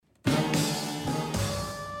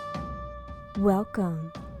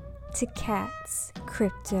Welcome to Cat's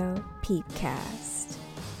Crypto Peepcast.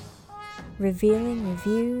 Revealing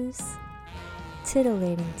reviews,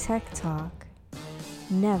 titillating tech talk,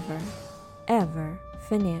 never, ever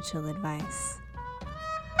financial advice.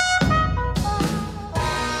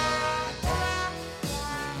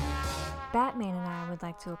 Batman and I would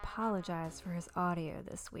like to apologize for his audio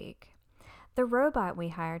this week. The robot we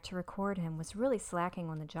hired to record him was really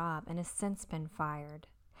slacking on the job and has since been fired.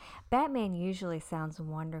 Batman usually sounds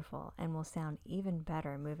wonderful and will sound even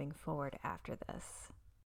better moving forward after this.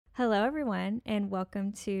 Hello everyone and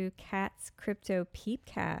welcome to Cat's Crypto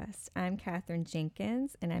Peepcast. I'm Catherine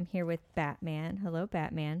Jenkins and I'm here with Batman. Hello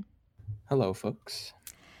Batman. Hello folks.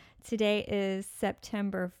 Today is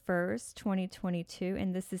September 1st, 2022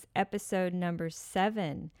 and this is episode number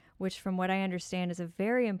 7, which from what I understand is a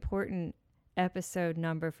very important episode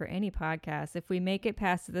number for any podcast. If we make it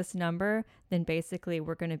past this number, then basically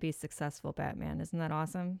we're going to be successful, Batman. Isn't that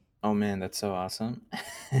awesome? Oh man, that's so awesome.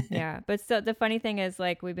 Yeah, but so the funny thing is,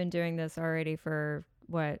 like, we've been doing this already for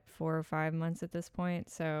what, 4 or 5 months at this point,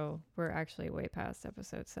 so we're actually way past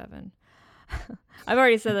episode 7. I've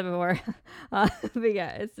already said that before, but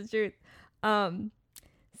yeah, it's the truth. So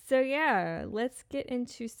yeah, let's get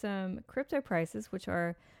into some crypto prices, which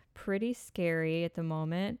are pretty scary at the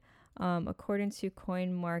moment. According to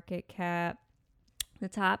CoinMarketCap, the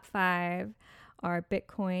top 5 are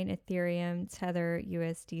Bitcoin, Ethereum, Tether,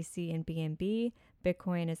 USDC, and BNB.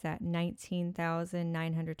 Bitcoin is at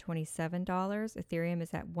 $19,927. Ethereum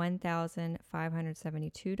is at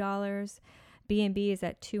 $1,572. BNB is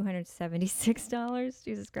at $276.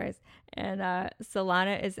 Jesus Christ. And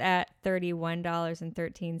Solana is at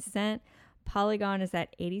 $31.13. Polygon is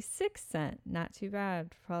at 86 cents. Not too bad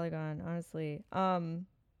for Polygon, honestly.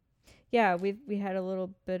 Yeah, we had a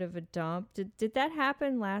little bit of a dump. Did that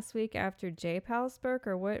happen last week after J-Pal spoke,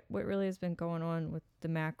 or what really has been going on with the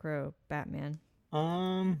macro, Batman?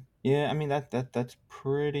 Yeah, I mean that's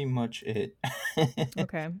pretty much it.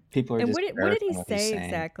 Okay. People are And just what did he parroting what he's say saying.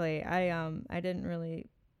 exactly? I didn't really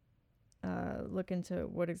look into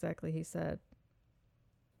what exactly he said.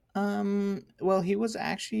 Well, he was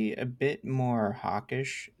actually a bit more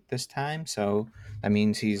hawkish this time, so that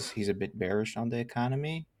means he's a bit bearish on the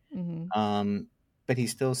economy. Mm-hmm. But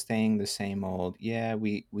he's still staying the same old. Yeah,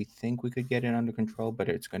 we think we could get it under control, but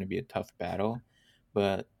it's going to be a tough battle.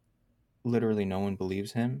 But literally no one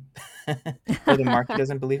believes him, or the market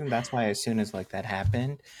doesn't believe him. That's why as soon as like that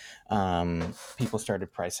happened, people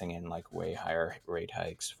started pricing in like way higher rate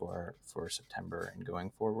hikes for September and going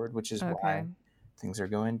forward, which is Okay. why things are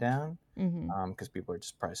going down, Mm-hmm. because people are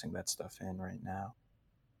just pricing that stuff in right now.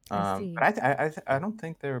 I see. But I don't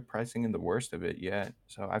think they're pricing in the worst of it yet.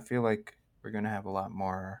 So I feel like we're gonna have a lot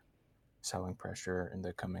more selling pressure in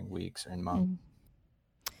the coming weeks and months.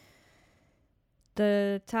 Mm-hmm.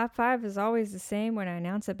 The top 5 is always the same when I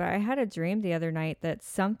announce it, but I had a dream the other night that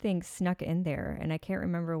something snuck in there, and I can't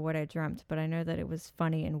remember what I dreamt, but I know that it was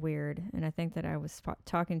funny and weird, and I think that I was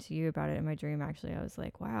talking to you about it in my dream, actually. I was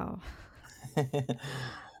like, wow.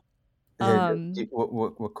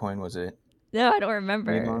 What coin was it? No, I don't You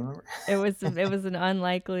remember. don't remember? It was an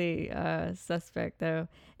unlikely suspect, though.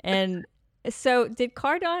 And so did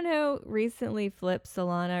Cardano recently flip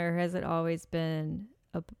Solana, or has it always been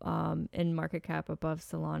in market cap above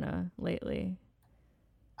Solana lately?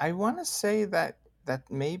 I want to say that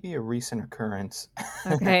may be a recent occurrence.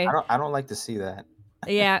 Okay. I don't like to see that.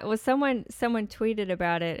 Yeah, it was someone tweeted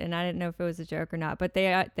about it, and I didn't know if it was a joke or not. But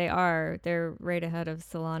they're right ahead of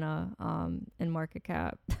Solana in market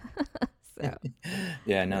cap. So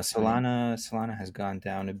Yeah, no, that's funny. Solana has gone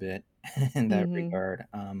down a bit in that Mm-hmm. regard.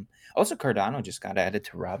 Also Cardano just got added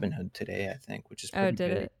to Robinhood today, I think, which is Oh, pretty did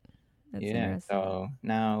big. it? That's Yeah, interesting. so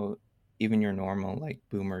now even your normal like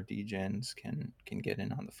boomer degens can get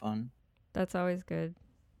in on the fun. That's always good.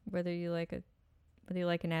 Whether you like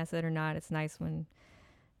an asset or not, it's nice when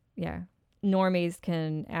normies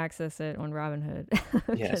can access it on Robinhood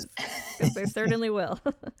Yes. because they certainly will.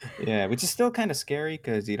 Yeah, which is still kind of scary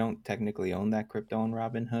because you don't technically own that crypto on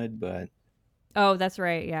Robinhood, but Oh, that's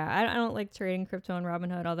right. Yeah, I don't like trading crypto on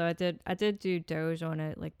Robinhood, although I did do Doge on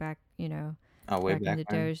it, like back way back in back the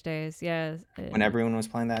when Doge days. Yeah, everyone was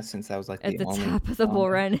playing that, since that was like at the the only top of the bull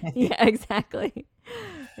only. run. Yeah, exactly,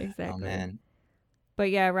 Oh exactly. man, But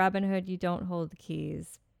yeah, Robinhood, you don't hold the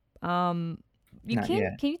keys. You not can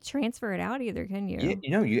yet. you transfer it out either? Can Yeah,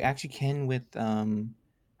 you? you actually can with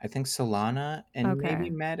I think Solana and maybe Okay.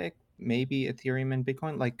 Matic, maybe Ethereum and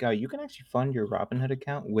Bitcoin. Like you can actually fund your Robinhood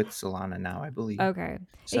account with Solana now, I believe. Okay.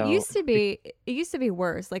 So It used to be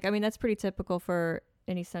worse. Like, I mean, that's pretty typical for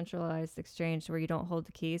any centralized exchange where you don't hold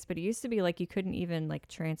the keys, but it used to be like you couldn't even like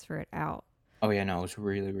transfer it out. Oh yeah, no, it was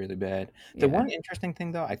really, really bad. The Yeah. one interesting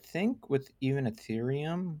thing though, I think with even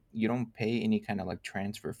Ethereum, you don't pay any kind of like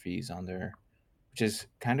transfer fees on there, which is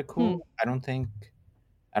kind of Hmm. cool. I don't think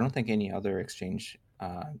any other exchange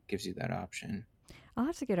gives you that option. I'll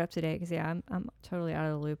have to get up to date because yeah, I'm totally out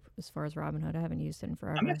of the loop as far as Robinhood. I haven't used it in I'm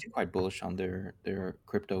forever. actually quite bullish on their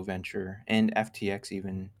crypto venture, and FTX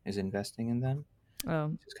even is investing in them, Oh.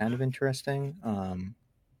 which is kind of interesting.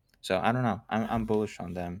 So I don't know. I'm bullish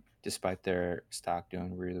on them, despite their stock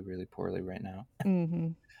doing really, really poorly right now.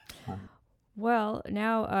 Mm-hmm. Um, Well,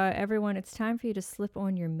 now everyone, it's time for you to slip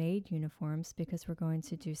on your maid uniforms because we're going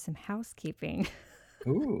to do some housekeeping.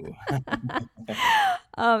 ooh.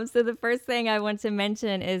 So the first thing I want to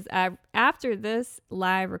mention is after this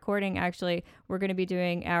live recording, actually, we're going to be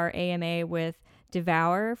doing our AMA with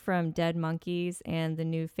Devour from Dead Monkeys and the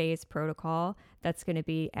new Phase Protocol. That's going to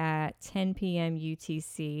be at 10 p.m.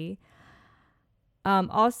 UTC.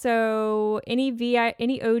 Also, any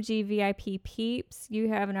OG VIP peeps, you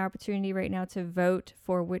have an opportunity right now to vote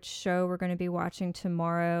for which show we're going to be watching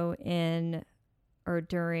tomorrow in or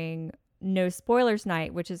during No Spoilers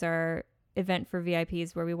Night, which is our event for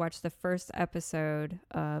VIPs where we watch the first episode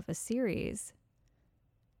of a series.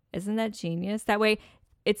 Isn't that genius? That way,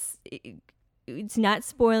 it's it's not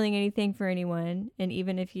spoiling anything for anyone, and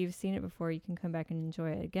even if you've seen it before, you can come back and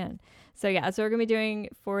enjoy it again. So yeah, so we're gonna be doing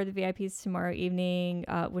for the VIPs tomorrow evening,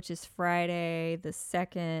 which is Friday the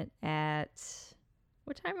 2nd at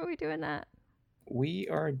what time are we doing that? We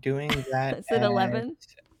are doing that Is it at, 11?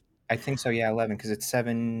 I think so, yeah, 11, because it's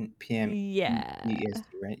 7 p.m. Yeah, EST,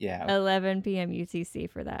 right? Yeah, okay. 11 p.m. UTC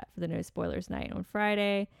for that for the No Spoilers Night on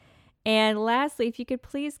Friday. And lastly, if you could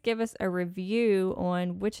please give us a review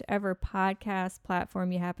on whichever podcast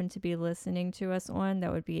platform you happen to be listening to us on,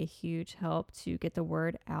 that would be a huge help to get the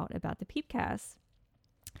word out about the Peepcast.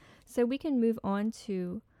 So we can move on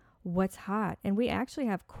to what's hot. And we actually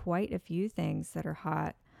have quite a few things that are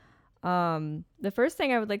hot. The first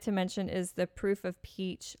thing I would like to mention is the Proof of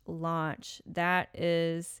Peach launch. That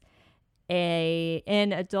is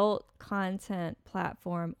an adult content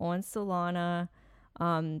platform on Solana.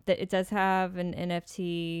 That it does have an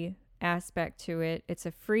NFT aspect to it. It's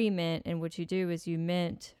a free mint, and what you do is you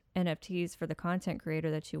mint NFTs for the content creator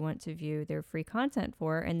that you want to view their free content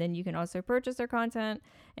for, and then you can also purchase their content.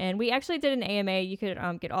 And we actually did an AMA. You could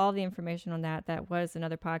get all the information on that. That was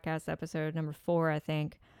another podcast episode, number 4, I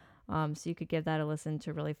think. So you could give that a listen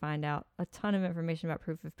to really find out a ton of information about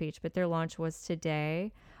Proof of Peach. But their launch was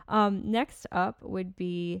today. Next up would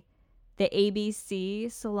be the ABC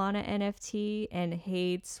Solana NFT and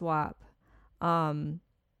Hade Swap. Um,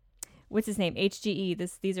 what's his name?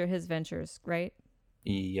 HGE. These are his ventures, right?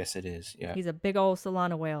 Yes, it is. Yeah. He's a big old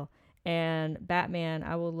Solana whale. And Batman,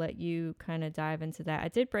 I will let you kind of dive into that. I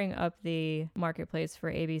did bring up the marketplace for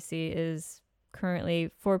ABC is currently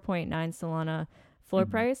 4.9 Solana floor Mhm.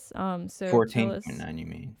 price. So tell us 14.9, you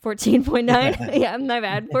mean? 14.9. Yeah, my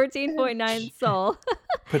bad. 14.9 Sol.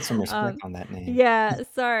 Put some respect um, on that name. yeah,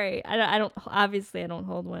 sorry. I don't obviously I don't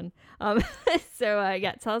hold one. Um, so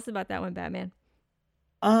yeah, tell us about that one, Batman.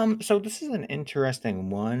 So this is an interesting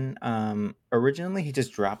one. Originally he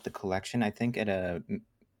just dropped the collection, I think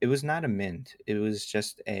it was not a mint. It was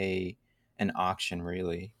just an auction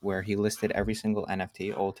really, where he listed every single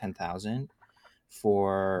NFT, all 10,000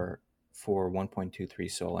 for 1.23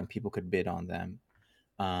 Sol, and people could bid on them.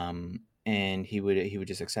 And he would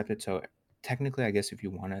just accept it. So technically, I guess if you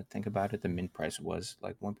want to think about it, the mint price was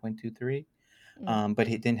like 1.23. Mm, But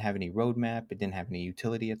it didn't have any roadmap. It didn't have any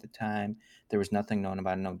utility at the time. There was nothing known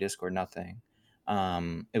about it, no Discord, nothing.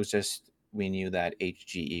 It was just we knew that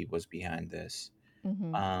HGE was behind this.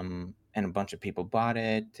 mm-hmm. And a bunch of people bought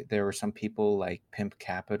it. There were some people like Pimp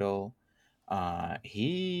Capital.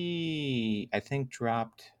 He I think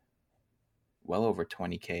dropped well over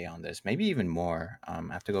 20K on this, maybe even more. I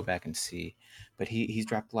have to go back and see, but he's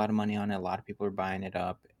dropped a lot of money on it. A lot of people are buying it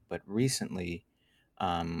up. But recently,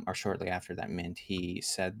 or shortly after that mint, he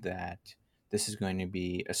said that this is going to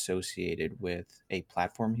be associated with a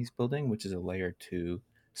platform he's building, which is a layer 2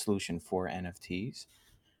 solution for NFTs.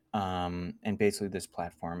 And basically, this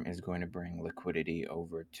platform is going to bring liquidity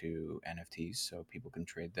over to NFTs so people can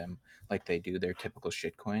trade them like they do their typical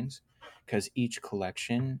shitcoins. Because each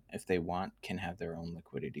collection, if they want, can have their own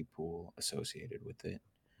liquidity pool associated with it.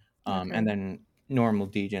 And Okay. then normal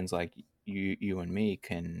degens like you and me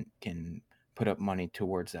can put up money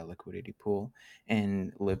towards that liquidity pool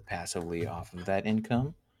and live passively off of that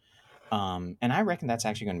income. And I reckon that's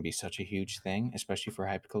actually going to be such a huge thing, especially for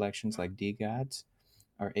hype collections like DGods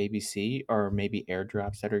or ABC, or maybe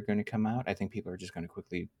airdrops that are going to come out. I think people are just going to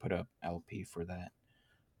quickly put up LP for that,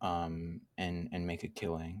 and make a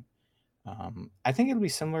killing. I think it'll be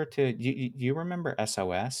similar to. Do you remember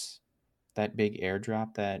SOS, that big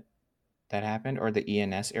airdrop that happened, or the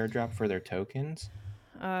ENS airdrop for their tokens?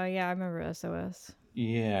 Yeah, I remember SOS.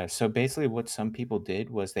 Yeah. So basically, what some people did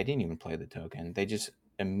was they didn't even play the token. They just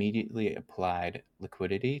immediately applied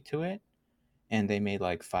liquidity to it, and they made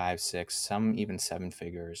like five, six, some even seven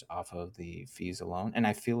figures off of the fees alone. And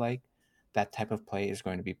I feel like that type of play is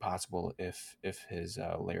going to be possible if his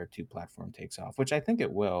layer two platform takes off, which I think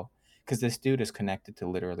it will, because this dude is connected to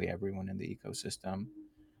literally everyone in the ecosystem,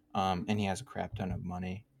 and he has a crap ton of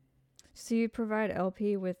money. So you provide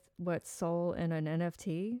LP with what, Soul and an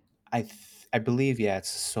NFT? I believe, yeah, it's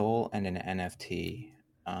Soul and an NFT.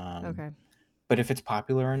 Um, Okay. but if it's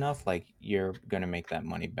popular enough, like, you're gonna make that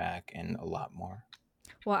money back and a lot more.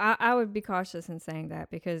 Well, I would be cautious in saying that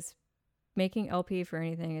because making LP for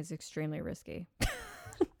anything is extremely risky.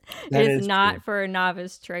 It That is is true. not for a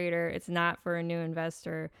novice trader. It's not for a new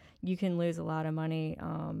investor. You can lose a lot of money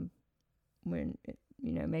when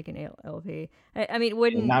making LP. I mean, it Yeah,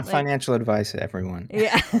 wouldn't not like financial advice, everyone.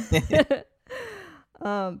 yeah.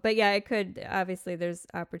 But yeah, it could obviously there's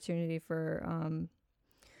opportunity for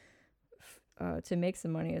to make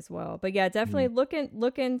some money as well. But yeah, definitely Mhm.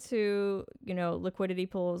 look into liquidity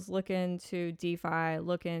pools, look into DeFi,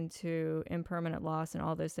 look into impermanent loss and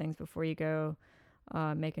all those things before you go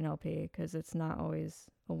make an LP because it's not always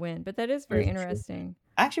a win. But that is very Very true. interesting.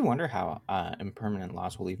 I actually wonder how impermanent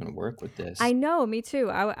loss will even work with I this. know, me too.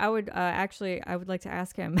 I would actually I would like to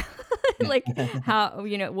ask him, like how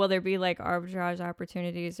will there be like arbitrage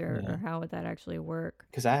opportunities or Yeah, how would that actually work?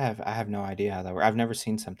 because I have no idea how that works. I've never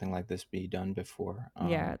seen something like this be done before.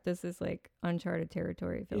 Yeah, this is like uncharted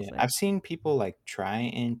territory. It Yeah, feels I've like. seen people like try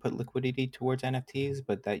and put liquidity towards NFTs,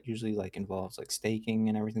 but that usually like involves like staking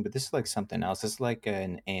and everything. But this is like something else. This is like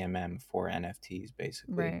an AMM for NFTs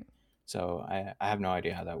basically. Right. So I have no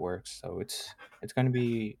idea how that works. So it's going to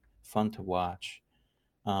be fun to watch.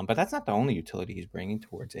 But that's not the only utility he's bringing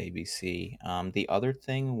towards ABC. The other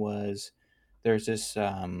thing was there's this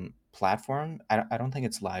platform. I don't think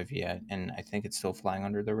it's live yet, and I think it's still flying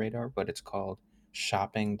under the radar, but it's called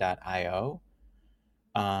shopping.io.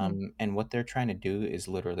 Hmm. And what they're trying to do is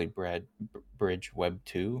literally bridge Web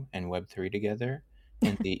 2 and Web 3 together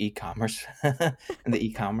in the e-commerce in the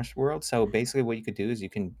e-commerce world. So basically what you could do is you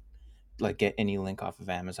can like get any link off of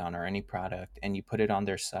Amazon or any product and you put it on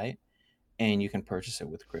their site and you can purchase it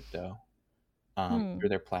with crypto Hmm. through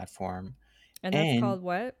their platform. And that's And called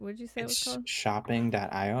what? What did you say it was it's called?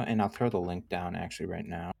 shopping.io, and I'll throw the link down actually right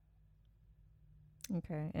now.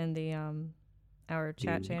 Okay. And the our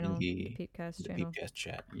chat In channel, the the Peepcast the channel. PPS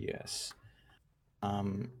chat, yes.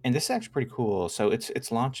 And this is actually pretty cool. So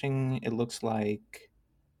it's launching. It looks like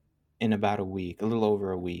in about a week, a little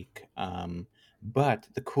over a week. But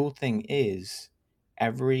the cool thing is,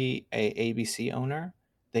 every ABC owner,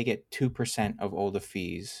 they get 2% of all the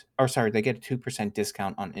fees. Or sorry, they get a 2%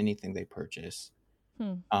 discount on anything they purchase.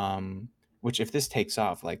 Hmm. Um, which if this takes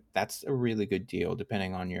off, like that's a really good deal,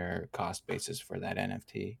 depending on your cost basis for that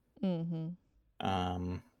NFT. Mm-hmm.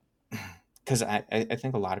 Um, because I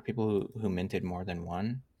think a lot of people who minted more than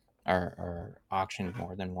one or auctioned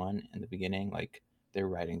more than one in the beginning, like they're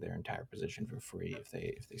writing their entire position for free if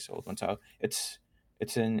they sold one. So it's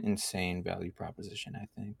an insane value proposition, I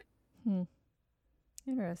think. Hmm.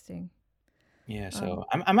 Interesting. Yeah, Um, so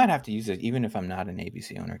I might have to use it even if I'm not an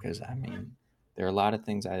ABC owner, because I mean there are a lot of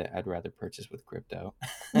things I'd rather purchase with crypto.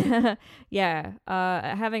 yeah.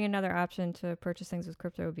 Having another option to purchase things with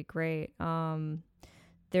crypto would be great.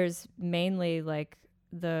 There's mainly like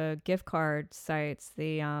the gift card sites.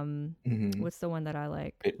 The Hmm. what's the one that I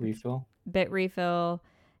like? Bit refill. Bit Refill,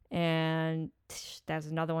 and that's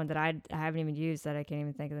another one that I haven't even used that I can't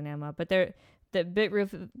even think of the name of. But the Bit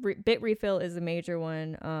Refill is a major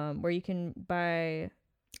one where you can buy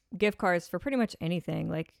gift cards for pretty much anything.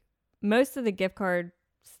 Like most of the gift cards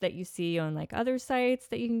that you see on like other sites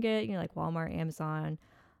that you can get, like Walmart, Amazon,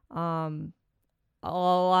 um, a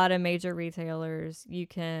lot of major retailers, you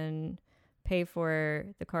can pay for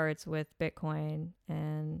the cards with Bitcoin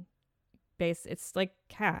and base it's like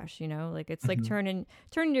cash, like it's like Hmm.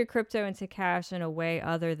 turning your crypto into cash in a way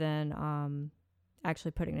other than actually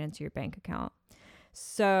putting it into your bank account.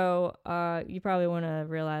 So you probably want to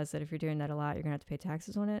realize that if you're doing that a lot, you're gonna have to pay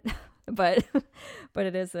taxes on it. but but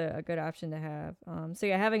it is a good option to have. So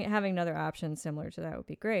yeah, having another option similar to that would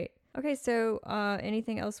be great. Okay, so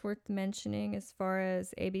anything else worth mentioning as far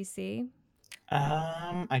as ABC?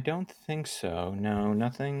 I don't think so. No,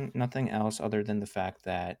 nothing else other than the fact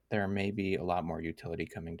that there may be a lot more utility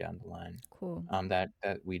coming down the line. Cool. That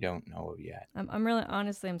we don't know of yet. I'm really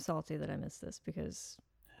honestly I'm salty that I missed this because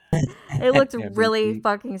It looked Yeah, really BT.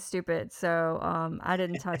 fucking stupid, so I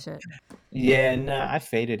didn't touch it. Yeah, no, I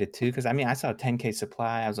faded it too because I mean I saw 10K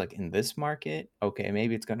supply. I was like, in this market, okay,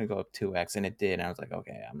 maybe it's gonna go up 2x, and it did. And I was like,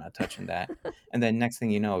 okay, I'm not touching that. And then next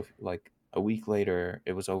thing you know, like a week later,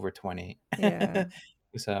 it was over 20. Yeah.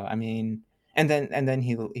 So I mean, and then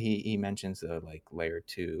he mentions the like layer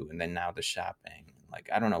two, and then now the shopping. Like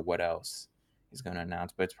I don't know what else he's gonna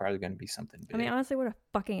announce, but it's probably gonna be something I mean, big. honestly, what a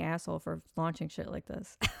fucking asshole for launching shit like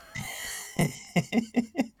this.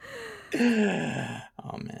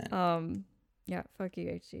 Oh man. um, yeah, fuck you,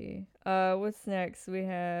 HG. What's next? We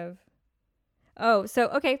have. Oh, so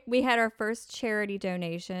okay, we had our first charity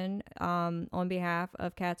donation on behalf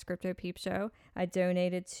of Cat's Crypto Peep Show. I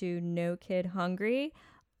donated to No Kid Hungry.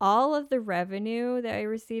 All of the revenue that I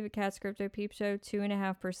receive at Cat's Crypto Peep Show,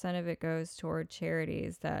 2.5% of it goes toward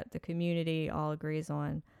charities that the community all agrees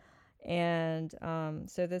on. And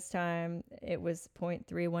so this time it was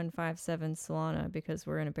 0.3157 Solana because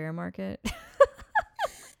we're in a bear market.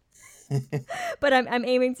 But I'm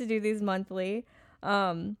aiming to do these monthly.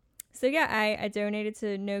 So yeah, I donated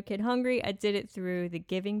to No Kid Hungry. I did it through the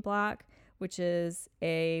Giving Block, which is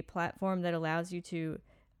a platform that allows you to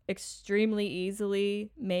extremely easily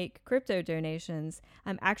make crypto donations.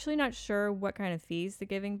 I'm actually not sure what kind of fees the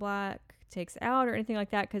Giving Block takes out or anything like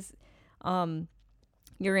that because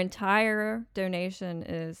your entire donation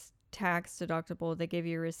is tax deductible. They give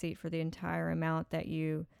you a receipt for the entire amount that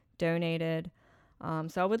you donated.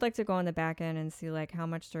 So I would like to go on the back end and see like how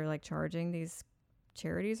much they're like charging these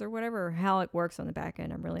charities or whatever, or how it works on the back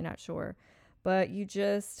end. I'm really not sure. But you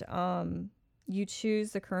just you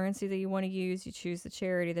choose the currency that you want to use, you choose the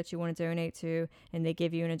charity that you want to donate to, and they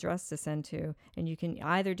give you an address to send to. And you can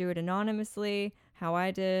either do it anonymously, how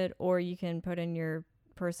I did, or you can put in your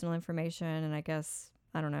personal information, and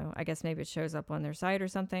I don't know, I guess maybe it shows up on their site or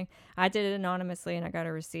something. I did it anonymously and I got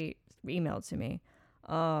a receipt emailed to me.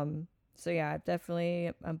 So yeah,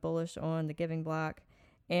 I'm bullish on the Giving Block.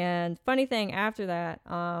 And funny thing, after that,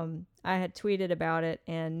 I had tweeted about it,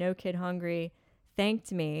 and No Kid Hungry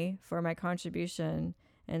thanked me for my contribution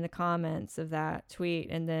in the comments of that tweet,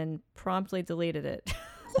 and then promptly deleted it.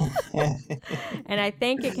 And I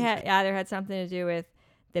think it either had something to do with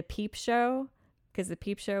the Peep Show, because the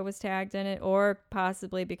Peep Show was tagged in it, or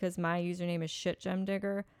possibly because my username is Shit Gem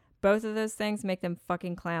Digger. Both of those things make them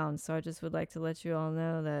fucking clowns. So I just would like to let you all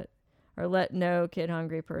know that, or let No Kid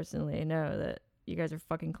Hungry personally know that you guys are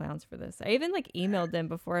fucking clowns for this. I even like emailed them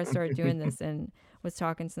before I started doing this and was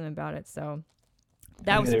talking to them about it. So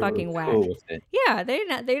that Maybe was they were fucking whack. cool with it. Yeah, they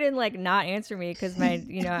didn't like not answer me because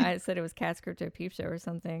I said it was Cat's Crypto Peep Show or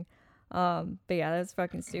something. But yeah, that's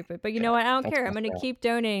fucking stupid. But you know what? I don't That's care. I'm messed gonna up. keep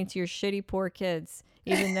donating to your shitty poor kids,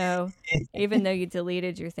 even though you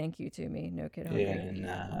deleted your thank you to me. No Kid Hungry. Yeah,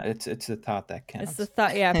 nah, it's the thought that It's the counts.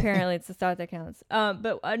 thought. Yeah, apparently it's the thought that counts.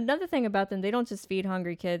 But another thing about them, they don't just feed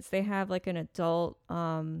hungry kids. They have like an adult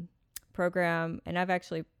program, and I've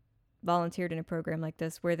actually volunteered in a program like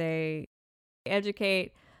this where they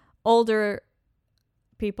educate older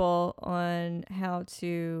people on how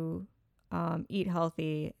to eat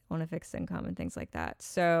healthy on a fixed income and things like that.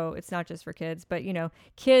 So it's not just for kids, but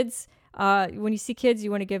kids. When you see kids,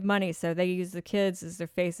 you want to give money, so they use the kids as their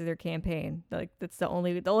face of their campaign. Like that's the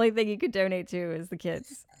only thing you could donate to is the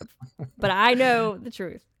kids. But I know the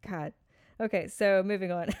truth. God. Okay, so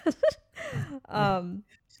moving on.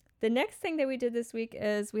 The next thing that we did this week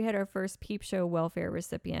is we had our first Peep Show welfare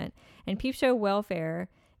recipient. And Peep Show welfare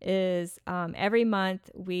is every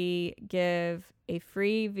month we give a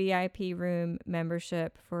free VIP room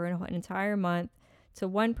membership for an entire month to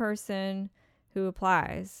one person who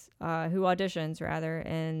applies, who auditions rather,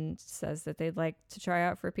 and says that they'd like to try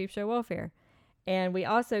out for Peep Show welfare. And we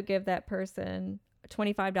also give that person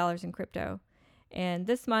 $25 in crypto. And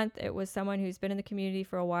this month it was someone who's been in the community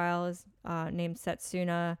for a while, is named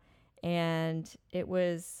Setsuna. And it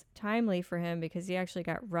was timely for him because he actually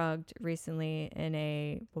got rugged recently in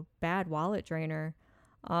a bad wallet drainer.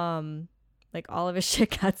 Like all of his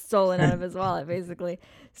shit got stolen out of his wallet, basically.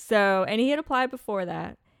 So, and he had applied before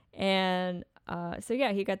that. And so,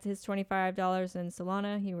 yeah, he got his $25 in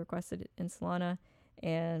Solana. He requested it in Solana.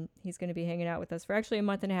 And he's going to be hanging out with us for actually a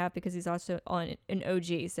month and a half because he's also on an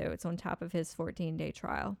OG. So it's on top of his 14-day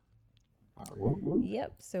trial.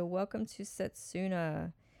 Yep. So welcome to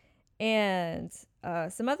Setsuna. And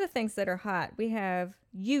some other things that are hot. We have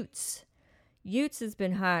y00ts. y00ts has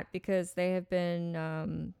been hot because they have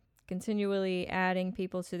been continually adding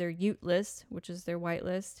people to their y00t list, which is their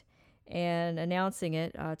whitelist, and announcing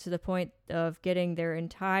it to the point of getting their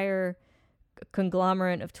entire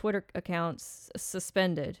conglomerate of Twitter accounts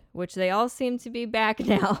suspended, which they all seem to be back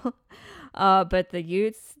now. But the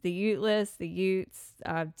y00ts, the y00ts, the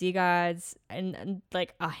y00ts, d00ds, and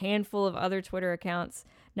like a handful of other Twitter accounts,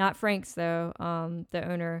 not Frank's though, the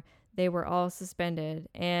owner, they were all suspended.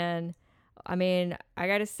 And I mean, I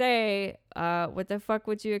gotta say, what the fuck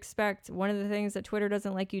would you expect? One of the things that Twitter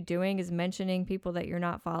doesn't like you doing is mentioning people that you're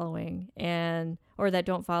not following, or that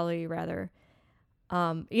don't follow you rather.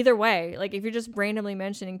 Either way, like if you're just randomly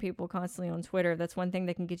mentioning people constantly on Twitter, that's one thing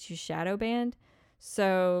that can get you shadow banned.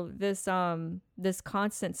 So this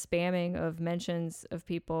constant spamming of mentions of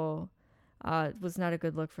people was not a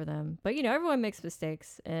good look for them. But everyone makes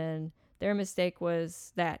mistakes, and their mistake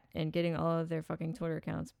was that, and getting all of their fucking Twitter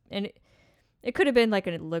accounts. And it could have been like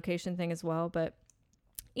a location thing as well, but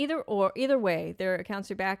either way, their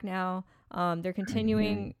accounts are back now. They're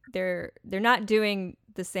continuing. They're not doing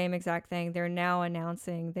the same exact thing. They're now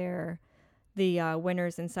announcing the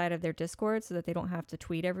winners inside of their Discord, so that they don't have to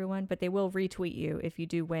tweet everyone, but they will retweet you if you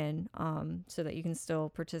do win, so that you can still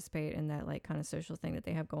participate in that like kind of social thing that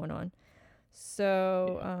they have going on.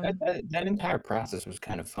 So that entire process was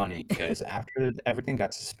kind of funny because after everything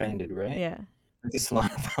got suspended, right? yeah, The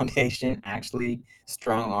Solana Foundation actually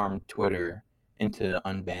strong-armed Twitter into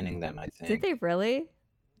unbanning them, I think. did they really?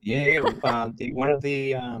 Yeah. One of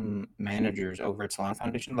the managers over at Solana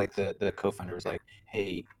Foundation, like the co-founder, was like,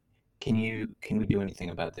 "Hey, can we do anything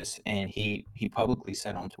about this?" And he publicly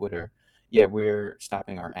said on Twitter, "Yeah, we're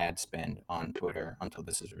stopping our ad spend on Twitter until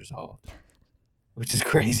this is resolved," which is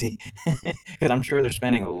crazy because I'm sure they're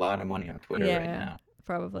spending a lot of money on Twitter right now.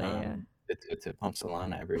 Probably, yeah. To pump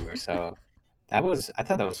Solana everywhere. So I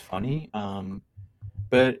thought that was funny.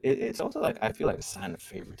 But it's also like, I feel like a sign of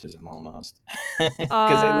favoritism almost, because they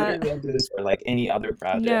literally don't do this for like any other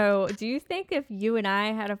project. No, do you think if you and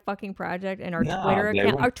I had a fucking project and our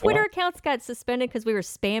No, Twitter accounts got suspended because we were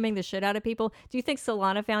spamming the shit out of people, do you think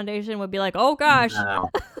Solana Foundation would be like, oh gosh, No.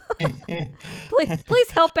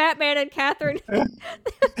 please help Batman and Catherine?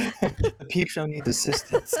 The Peep Show needs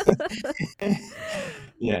assistance.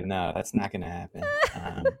 Yeah, no, that's not gonna happen.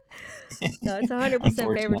 No, it's 100%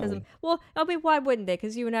 favoritism. Well, I mean, why wouldn't they?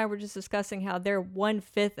 Because you and I were just discussing how they're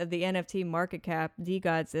 1/5 of the NFT market cap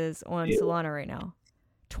d00ds is on Solana right now.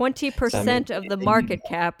 20% of the market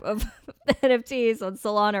cap of NFTs on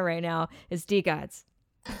Solana right now is d00ds.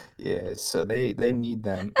 Yeah, so they need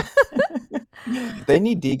them. They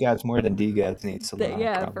need d00ds more than d00ds need Solana.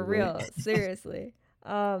 Yeah, probably. for real. Seriously.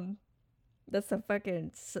 That's some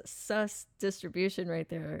fucking sus distribution right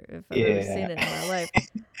there, if I've ever seen it in my life.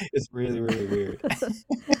 It's really, really weird.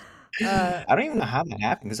 I don't even know how that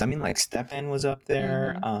happened, because I mean, like, Stefan was up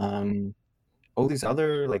there. All these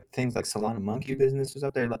other like things, like Solana Monkey Business was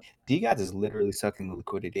up there. Like, d00ds is literally sucking the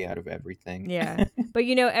liquidity out of everything. Yeah, but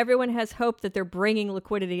everyone has hope that they're bringing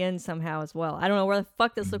liquidity in somehow as well. I don't know where the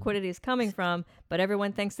fuck this liquidity is coming from, but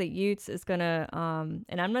everyone thinks that y00ts is gonna.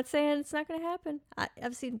 And I'm not saying it's not gonna happen.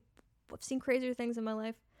 I've seen crazier things in my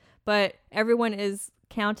life, but everyone is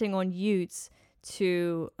counting on y00ts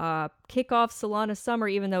to kick off Solana summer,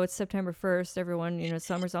 even though it's September 1st. Everyone,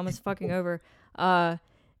 summer's almost fucking over.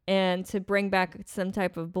 And to bring back some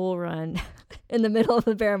type of bull run in the middle of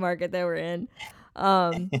the bear market that we're in.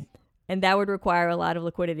 And that would require a lot of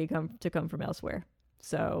liquidity to come from elsewhere.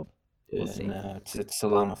 So we'll see. No, it's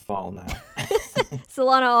Solana fall now.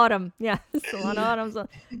 Solana autumn. Yeah, Solana autumn.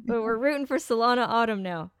 But we're rooting for Solana autumn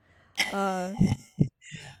now.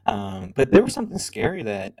 But there was something scary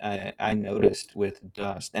that I noticed with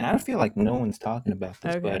Dust, and I feel like no one's talking about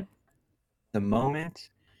this, but the moment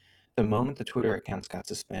the Twitter accounts got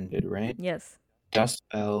suspended, right? Yes. Dust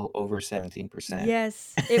fell over 17%.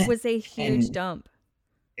 Yes, it was a huge dump.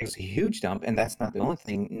 It was a huge dump, and that's not the only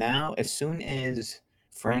thing. Now, as soon as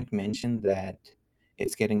Frank mentioned that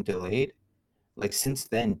it's getting delayed, like since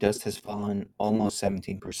then, Dust has fallen almost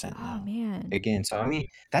 17% now. Oh man! Again, so I mean,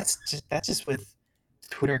 that's just with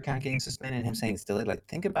Twitter account getting suspended and him saying it's delayed. Like,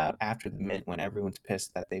 think about after the mint, when everyone's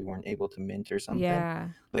pissed that they weren't able to mint or something. Yeah.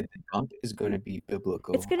 Like, the dump is going to be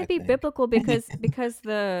biblical. It's going to be biblical because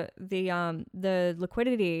the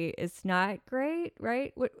liquidity is not great,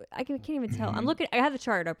 right? I can't even tell. I'm looking. I have the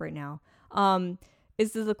chart up right now.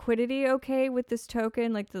 Is the liquidity okay with this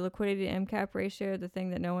token? Like the liquidity to MCAP ratio, the thing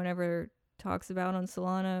that no one ever talks about on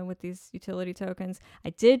Solana with these utility tokens. I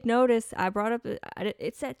did notice, I brought up,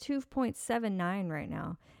 it's at 2.79 right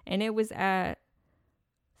now, and it was at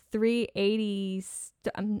 $2.80,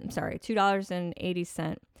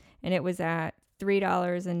 and it was at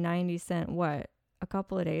 $3.90 what, a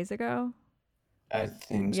couple of days ago? I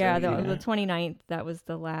think so. Yeah, the 29th, that was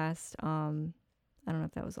the last, I don't know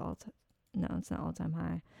if that was all No, it's not all-time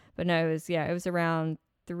high. But no, it was around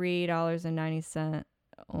 $3.90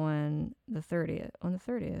 on the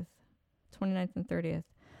 30th, 29th and 30th.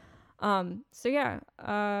 So yeah,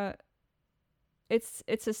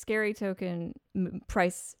 it's a scary token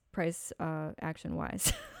price action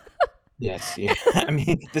wise. Yes, yeah. I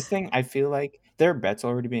mean, this thing, I feel like there are bets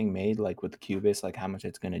already being made, like with Cubis, like how much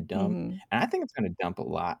it's gonna dump, Mm-hmm. and I think it's gonna dump a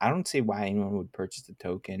lot. I don't see why anyone would purchase the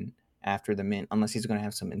token after the mint unless he's gonna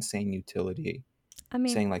have some insane utility, I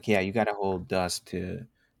mean, saying like, "Yeah, you gotta hold dust to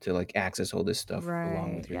like access all this stuff along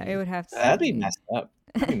right? with your Yeah, it use." would have to That'd be be. messed up.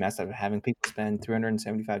 That'd be messed up having people spend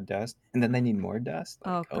 375 dust and then they need more dust.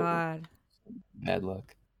 Oh Like, oh, God, bad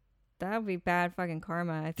luck. that would be bad fucking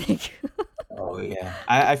karma. I think. Oh yeah.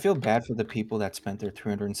 I feel bad for the people that spent their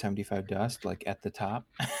 375 dust like at the top.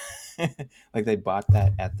 Like they bought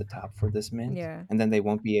that at the top for this mint Yeah, and then they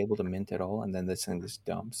won't be able to mint at all and then this thing just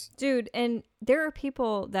dumps. dude, and there are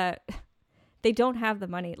people that they don't have the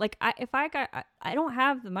money. Like I don't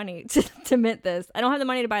have the money to mint this. I don't have the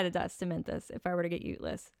money to buy the dust to mint this. If I were to get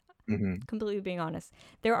Uteless, Mhm. completely being honest,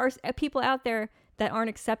 there are people out there that aren't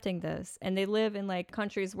accepting this, and they live in like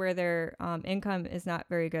countries where their income is not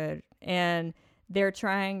very good, and they're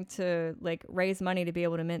trying to like raise money to be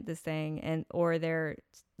able to mint this thing, and or they're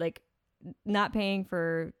like not paying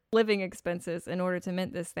for living expenses in order to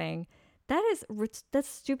mint this thing. That's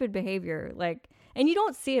stupid behavior. Like, and you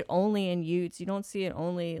don't see it only in y00ts. You don't see it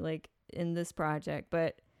only like in this project,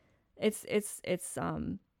 but it's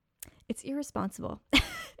irresponsible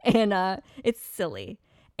and it's silly.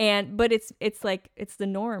 And but it's like it's the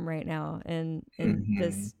norm right now in Mhm.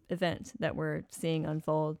 this event that we're seeing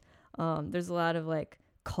unfold. There's a lot of like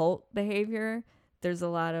cult behavior. There's a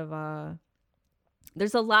lot of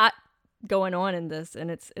there's a lot going on in this, and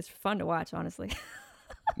it's fun to watch, honestly.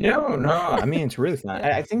 No, no. I mean, it's really fun.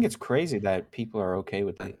 Yeah. I think it's crazy that people are okay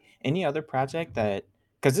with it. Any other project that,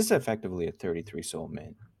 because this is effectively a 33 soul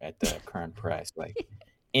mint at the current price. Like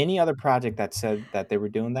any other project that said that they were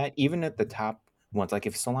doing that, even at the top ones, like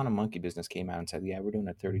if Solana Monkey Business came out and said, "Yeah, we're doing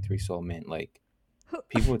a 33 soul mint," like Who,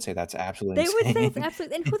 people would say that's absolutely they would say it's insane.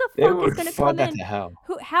 absolutely. And who the They fuck is would gonna flood come that in? to hell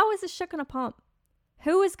How is this shit gonna pump?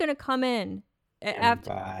 Who is gonna come in and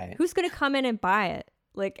after? buy. Who's gonna come in and buy it?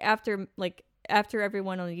 After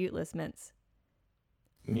everyone on the Uteless mints.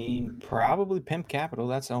 I mean, probably Pimp Capital.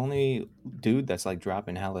 That's the only dude that's like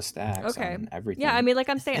dropping hella stacks Okay. on Yeah, I everything. mean, like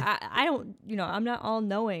I'm saying, I don't, I'm not all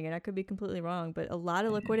knowing, and I could be completely wrong, but a lot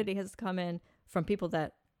of liquidity has come in from people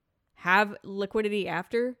that have liquidity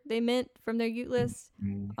after they mint from their Uteless,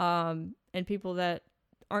 Mhm. and people that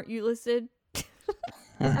aren't Utelisted.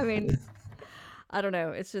 I mean, I don't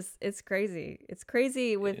know. It's crazy. It's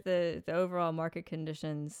crazy with the overall market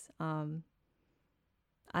conditions.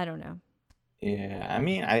 I don't know. Yeah, I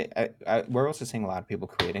mean, we're also seeing a lot of people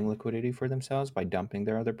creating liquidity for themselves by dumping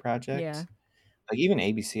their other Yeah. projects. Like even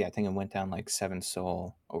ABC, I think it went down like 7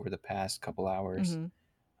 Sol over the past couple hours,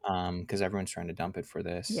 Mm-hmm. because everyone's trying to dump it for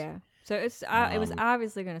this. Yeah. So it was Um,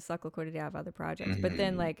 obviously going to suck liquidity out of other projects, but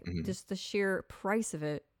then mhm, like mhm. just the sheer price of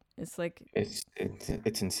it, it's like,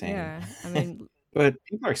 It's insane. yeah. I mean, But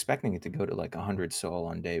people are expecting it to go to like 100 Sol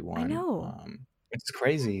on day I one. know. It's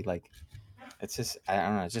crazy. Like it's just I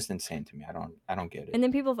don't know. It's just insane to me. I don't get And it.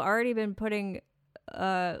 then people have already been putting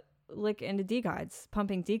like into D guides,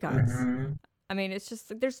 pumping D guides. Mhm. I mean, it's just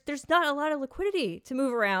like there's not a lot of liquidity to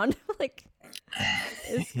move around. Like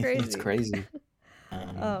it's It's crazy. crazy.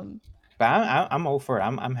 Um, Um. but I'm all for it.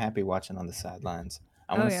 I'm happy watching on the sidelines.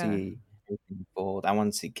 I Oh want to yeah. see everything unfold. I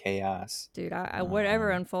want to see chaos. Dude, I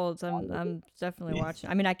whatever Um, unfolds, all of it. I'm definitely Yeah. watching.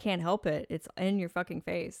 I mean, I can't help it. It's in your fucking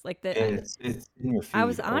face. Like It's in your I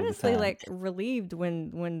was feed all the honestly time. like relieved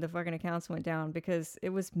when the fucking accounts went down, because it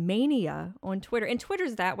was mania on Twitter. And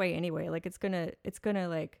Twitter's that way anyway. Like it's gonna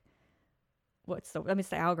like it's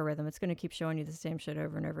the algorithm. It's gonna keep showing you the same shit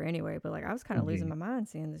over and over anyway. But like I was kind of losing Mhm. my mind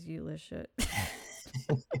seeing this useless shit.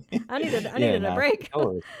 I Yeah, needed a no, break.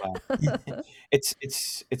 totally. Wow. It's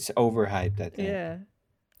overhyped, I think. Yeah.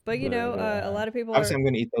 But But a lot of people obviously, are. I'm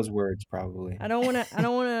gonna eat those words probably. I don't want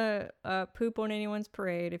to poop on anyone's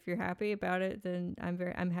parade. If you're happy about it, then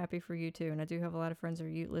I'm happy for you too. And I do have a lot of friends who are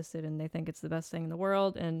Ute listed, and they think it's the best thing in the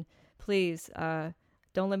world. And please,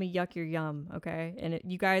 don't let me yuck your yum, okay? And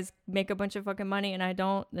you guys make a bunch of fucking money, and I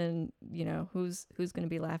don't, then who's gonna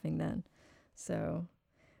be laughing then? So,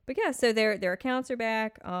 but yeah, so their accounts are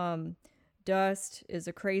back. Dust is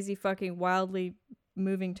a crazy fucking wildly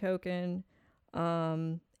moving token.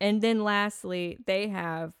 And then lastly, they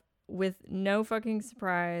have, with no fucking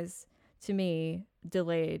surprise to me,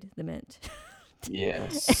 delayed the mint.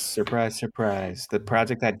 Yes. Surprise, surprise. The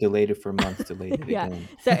project that delayed it for months delayed it Yeah. again.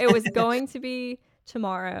 So it was going to be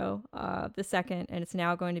tomorrow, the 2nd, and it's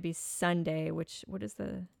now going to be Sunday, what is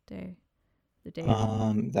the day? The day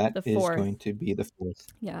of That the is 4th. going to be the 4th.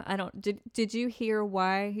 Yeah, I don't did you hear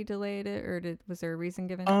why he delayed it, or was there a reason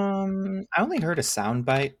given? I only heard a sound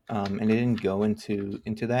bite, and it didn't go into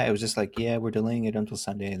that. It was just like, yeah, we're delaying it until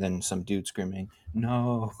Sunday, and then some dude screaming,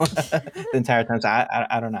 "No!" the entire time. So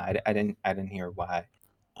I don't know. I didn't hear why.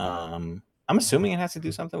 I'm assuming it has to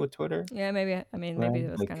do something with Twitter, Yeah, maybe. I mean, maybe right?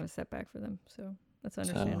 it was kind Like, of a setback for them, so that's so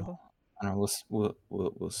understandable. I don't know.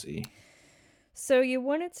 We'll see. So you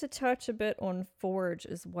wanted to touch a bit on Forge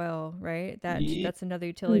as well, right? Yeah. That's another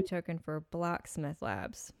utility token for Blacksmith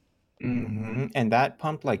Labs. And that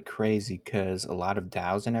pumped like crazy because a lot of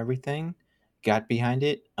DAOs and everything got behind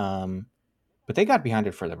it. But they got behind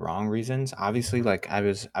it for the wrong reasons. Obviously, like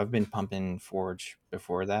I've been pumping Forge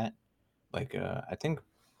before that. Like I think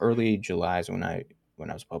early July is when I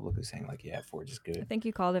was publicly saying like, yeah, Forge is I good. think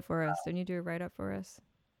you called it for us. Didn't you do a write up for us?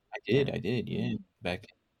 I did, yeah, Mm-hmm. back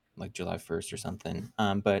like July 1st or something.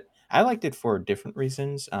 But I liked it for different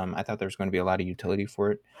reasons. I thought there was going to be a lot of utility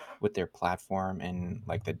for it with their platform and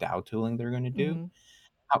like the DAO tooling they're going to do. Mm-hmm.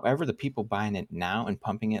 However, the people buying it now and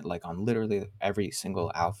pumping it like on literally every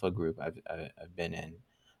single alpha group I've been in,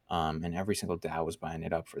 and every single DAO was buying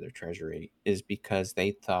it up for their treasury is because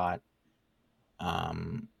they thought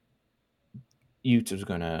y00ts was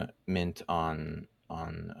gonna mint on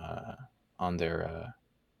on their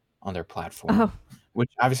Oh. platform, which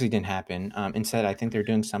obviously didn't happen. Instead, I think they're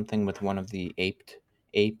doing something with one of the ape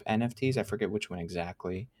NFTs. I forget which one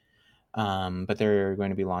exactly, but they're going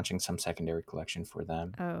to be launching some secondary collection for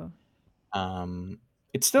them. Oh. Um,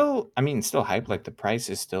 it's still, I mean, it's still hype. Like the price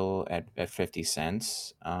is still at 50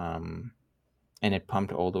 cents. And it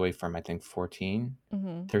pumped all the way from, I think,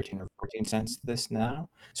 Mm-hmm. 13 or 14 cents to this now.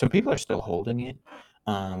 So people are still holding it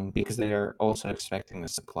because they are also expecting the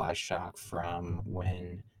supply shock from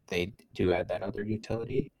when they do add that other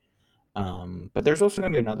utility. But there's also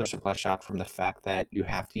going to be another supply shock from the fact that you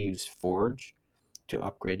have to use Forge to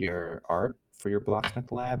upgrade your art for your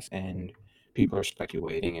Blocksmith Labs, and people are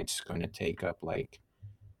speculating it's going to take up like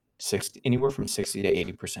 60, anywhere from 60 to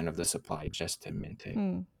 80% of the supply just to mint it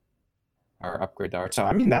Hmm. or upgrade the art. So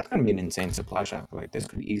I mean that's going to be an insane supply shock. Like this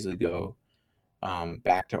could easily go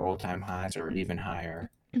back to all time highs or even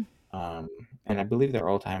higher. Um, and I believe their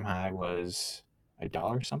all time high was a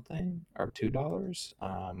dollar something or $2.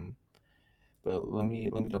 But let me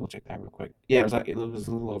double check that real quick. Yeah, it was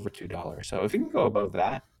a little over $2. So if you can go above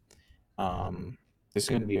that, um, this is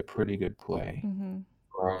going to be a pretty good play Mm-hmm.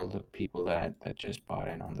 for all the people that just bought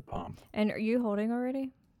in on the pump. And are you holding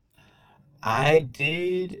already? I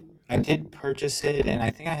did purchase it, and I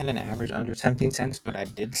think I had an average under 17 cents, but I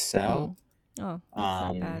did Hmm. sell, Oh, that's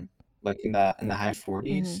not um, bad. like in the high Mm-hmm.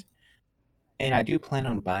 40s. And I do plan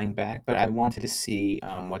on buying back, but I wanted to see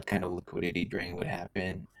what kind of liquidity drain would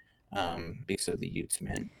happen because of the y00ts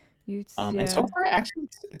mint. And so Yeah. far, actually,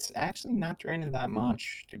 it's actually not draining that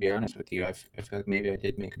much, to be honest with you. I feel like maybe I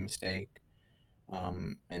did make a mistake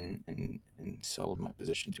and sold my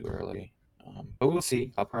position too early. But we'll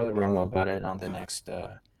see. I'll probably run more about it on the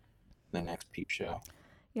next peep show.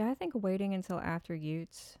 Yeah, I think waiting until after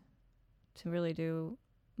y00ts to really do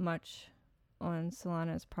much on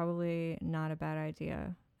Solana is probably not a bad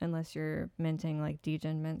idea unless you're minting like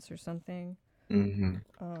degen mints or something. hmm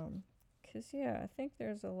Cause yeah, I think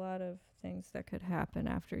there's a lot of things that could happen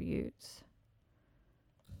after y00ts.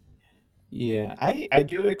 Yeah, I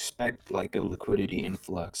do expect like a liquidity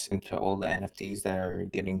influx into all the NFTs that are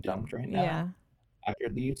getting dumped right Yeah. now after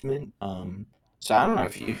the youth mint. So I don't know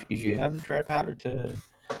if you have the dry powder to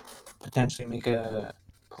potentially make a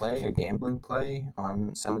gambling play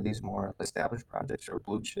on some of these more established projects or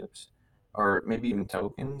blue chips, or maybe even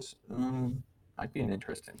tokens. Might be an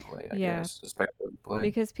interesting play, I Yeah, guess, a speculative play.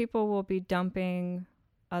 because people will be dumping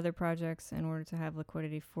other projects in order to have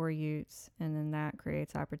liquidity for y00ts, and then that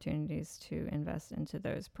creates opportunities to invest into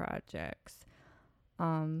those projects.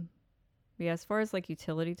 Um, yeah, as far as like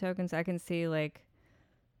utility tokens, I can see like,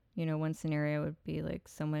 one scenario would be like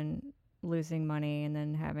someone losing money and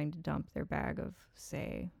then having to dump their bag of,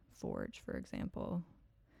 say, Forge, for example,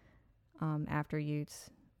 after y00ts,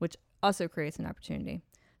 which also creates an opportunity.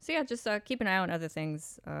 So yeah, just keep an eye on other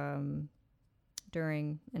things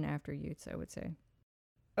during and after y00ts, I would say.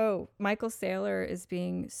 Oh, Michael Saylor is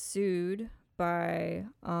being sued by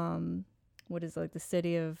what is like the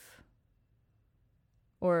city of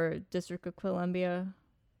or District of Columbia.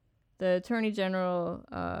 The attorney general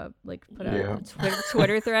like put out Yeah. a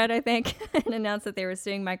Twitter thread, I think, and announced that they were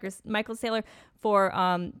suing Michael Saylor for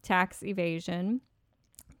tax evasion.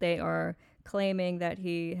 They are claiming that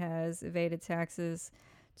he has evaded taxes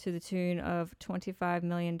to the tune of $25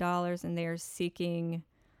 million, and they are seeking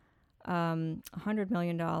 $100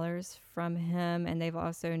 million from him. And they've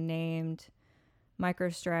also named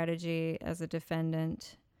MicroStrategy as a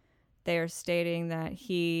defendant. They are stating that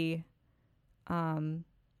he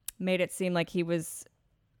made it seem like he was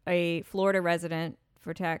a Florida resident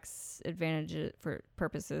for tax advantage for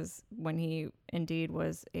purposes when he indeed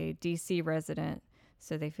was a DC resident.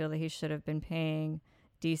 So they feel that he should have been paying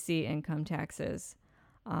DC income taxes.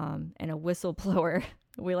 And a whistleblower,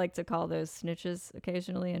 we like to call those snitches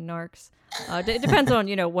occasionally in narcs. It depends on,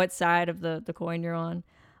 what side of the coin you're on.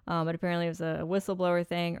 But apparently it was a whistleblower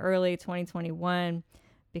thing early 2021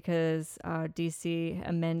 because DC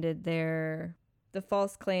amended the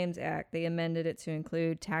False Claims Act. They amended it to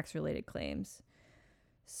include tax-related claims.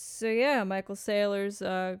 So yeah, Michael Saylor's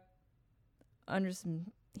under some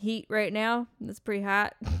heat right now. That's pretty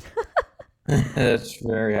hot. That's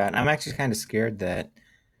very odd. I'm actually kind of scared that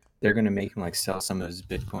they're gonna make him like sell some of his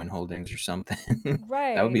Bitcoin holdings or something.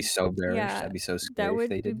 That would be Right. so bearish. Yeah, That'd be so that scary if would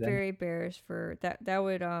they be did that. very bearish for that. That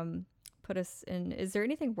would put us in. Is there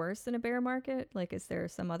anything worse than a bear market? Like, is there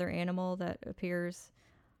some other animal that appears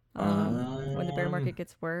when the bear Um, market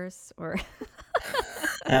gets worse? Or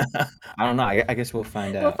I don't know. I guess we'll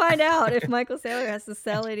find we'll out. find out if Michael Saylor has to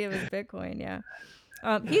sell any of his Bitcoin. Yeah.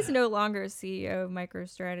 He's no longer CEO of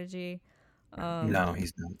MicroStrategy. No,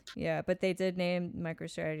 he's not. Yeah, but they did name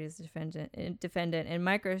MicroStrategy as defendant, and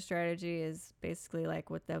MicroStrategy is basically like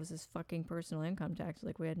what that was his fucking personal income tax.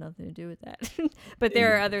 Like we had nothing to do with that. But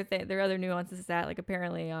there are other nuances to that. Like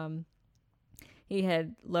apparently, he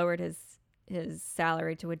had lowered his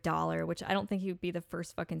salary to $1, which I don't think he would be the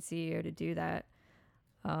first fucking CEO to do that.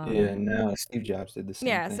 Yeah, no. Steve Jobs did the same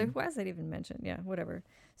Yeah, so thing. why is that even mentioned? Yeah, whatever.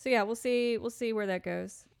 So yeah, we'll see where that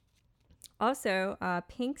goes. Also,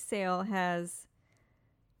 Pink Sale has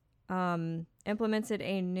implemented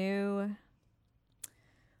a new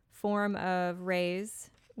form of raise,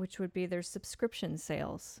 which would be their subscription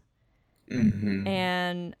sales.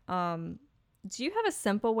 And do you have a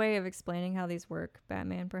simple way of explaining how these work,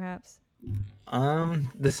 Batman, perhaps?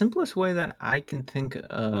 The simplest way that I can think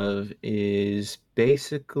of is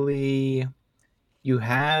basically you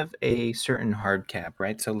have a certain hard cap,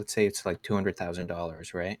 right? So let's say it's like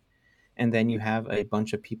 $200,000, right? And then you have a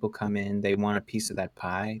bunch of people come in, they want a piece of that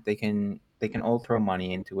pie. They can all throw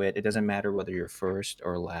money into it. It doesn't matter whether you're first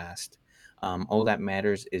or last. All that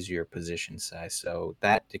matters is your position size. So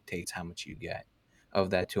that dictates how much you get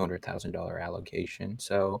of that $200,000 allocation.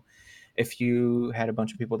 So if you had a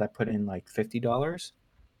bunch of people that put in like $50,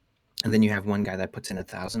 and then you have one guy that puts in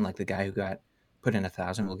 1,000, like the guy who got put in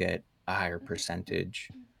 1,000 will get a higher percentage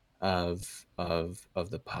of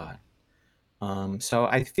the pot. So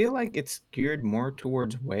I feel like it's geared more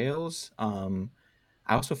towards whales. I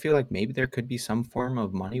also feel like maybe there could be some form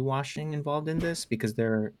of money washing involved in this because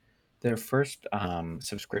their first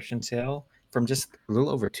subscription sale from just a little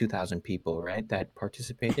over 2,000 people, right, that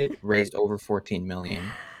participated raised over 14 million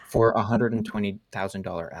for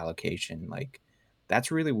 $120,000 allocation. Like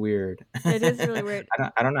that's really weird. It is really weird.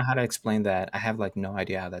 I don't know how to explain that. I have like no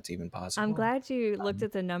idea how that's even I'm possible. glad you looked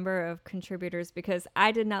at the number of contributors because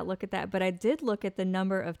I did not look at that, but I did look at the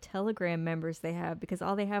number of Telegram members they have because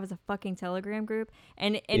all they have is a fucking Telegram group,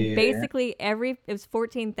 and Yeah. basically it was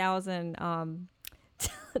 14,000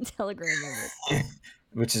 Telegram members.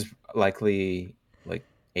 Which is likely like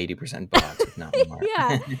 80% bots, if not more.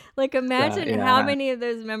 Yeah, like So imagine how yeah, many of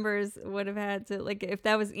those members would have had to, like, if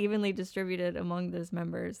that was evenly distributed among those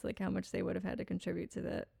members, like how much they would have had to contribute to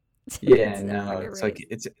that yeah, to that no, market it's like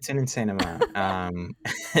race. it's an insane amount.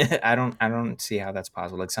 I don't see how that's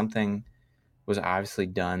possible. Like something was obviously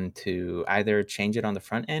done to either change it on the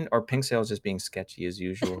front end or Pink Sales just being sketchy as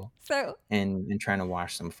usual So and trying to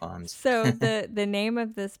wash some funds. So the name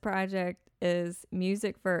of this project is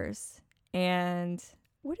Music Verse, and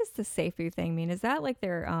what does the Seifu thing mean? Is that like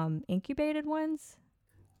their incubated ones?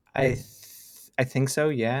 I think so.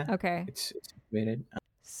 Yeah, Okay, it's rated.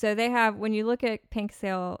 so they have, when you look at Pink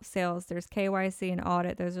Sales, there's KYC and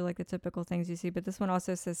audit. Those are like the typical things you see, but this one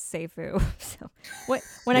also says Seifu. So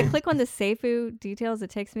when I click on the Seifu details, it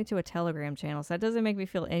takes me to a Telegram channel. So that doesn't make me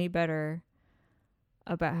feel any better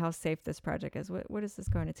about how safe this project is. What is this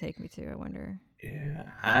going to take me to, I wonder? Yeah,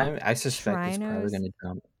 I suspect it's probably Trinos? gonna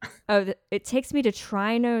jump. Oh, it takes me to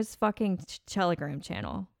Trino's fucking Telegram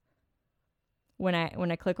channel when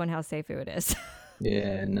I click on how safe it is.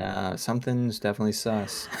 Yeah, nah, something's definitely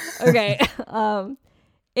sus. Okay.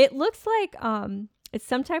 It looks like it's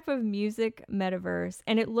some type of music metaverse,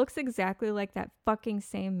 and it looks exactly like that fucking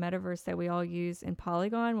same metaverse that we all use in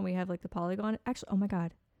Polygon when we have like the Polygon. Actually, oh my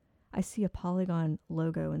god, I see a Polygon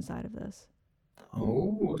logo inside of this.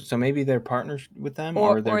 Oh, so maybe they're partners with them,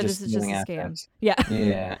 or they're Or this just is just stealing a scam. assets. Yeah.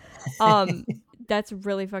 Yeah. um that's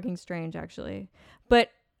really fucking strange actually. But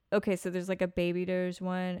okay, so there's like a Baby Doge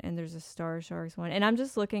one and there's a Star Sharks one. And I'm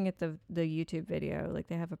just looking at the YouTube video. Like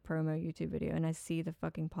they have a promo YouTube video and I see the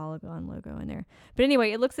fucking Polygon logo in there. But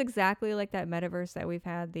anyway, it looks exactly like that metaverse that we've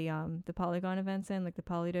had the Polygon events in, like the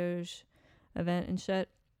Polydoge event and shit.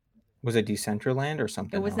 Was it Decentraland or It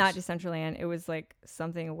something was not else? Decentraland. It was like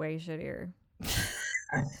something way shittier.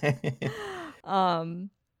 um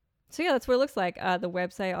So yeah, that's what it looks like. The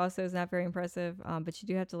website also is not very impressive, but you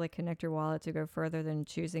do have to like connect your wallet to go further than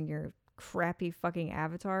choosing your crappy fucking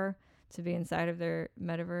avatar to be inside of their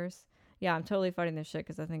metaverse. Yeah, I'm totally fighting this shit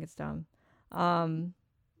because I think it's dumb. Um,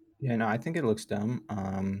 Yeah, no, I think it looks dumb.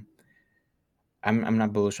 I'm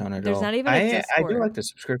not bullish on it at there's not all. even a I do like Discord. the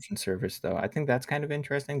subscription service though. I think that's kind of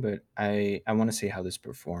interesting, but I want to see how this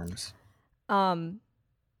performs. Um,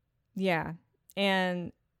 yeah,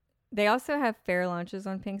 and they also have fair launches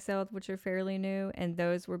on Pink Cell, which are fairly new, and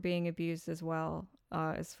those were being abused as well,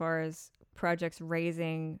 as far as projects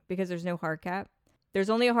raising because there's no hard cap. There's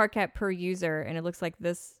only a hard cap per user, and it looks like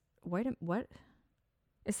this. Wait, what?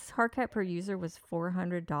 Is this hard cap per user was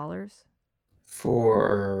 $400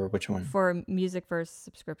 For which one? for a Musicverse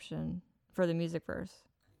subscription for the Musicverse.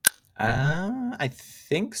 I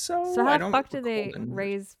think So so. how I the don't fuck did recall they the numbers.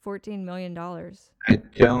 raise $14 million? I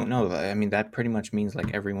don't know. I mean, that pretty much means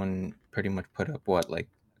like everyone pretty much put up what, like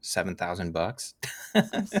 $7,000.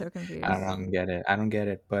 I'm so I confused. don't get it. I don't get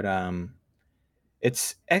it. But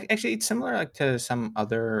actually it's similar like to some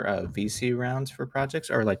other VC rounds for projects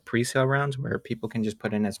or like pre-sale rounds where people can just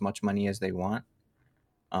put in as much money as they want,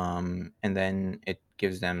 and then it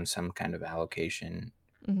gives them some kind of allocation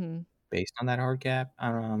Hmm. based on that hard cap.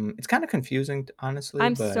 It's kind of confusing, honestly,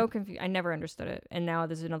 I'm but so confused. I never understood it, and now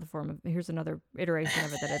there's another form of here's another iteration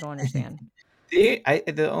of it that I don't understand.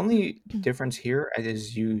 the only difference here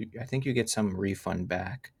is I think you get some refund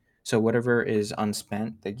back. So whatever is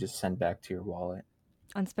unspent, they just send back to your wallet,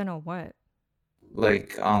 Unspent on what?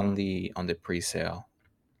 like on the pre-sale.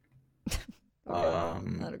 Okay,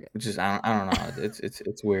 I don't get. Which is I don't know.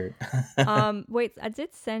 It's weird. Wait, I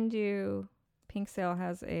did send you. Pink Sale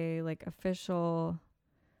has a like official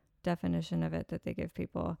definition of it that they give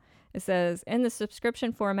people. It says in the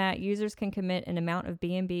subscription format, users can commit an amount of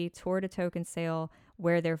BNB toward a token sale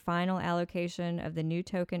where their final allocation of the new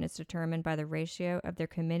token is determined by the ratio of their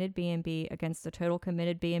committed BNB against the total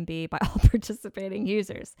committed BNB by all participating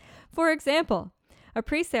users. For example, a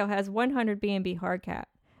pre-sale has 100 BNB hard cap.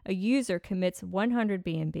 A user commits 100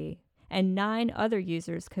 BNB and 9 other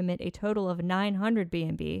users commit a total of 900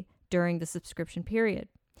 BNB during the subscription period.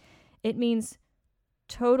 It means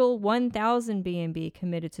total 1000 BNB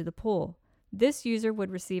committed to the pool. This user would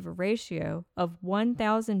receive a ratio of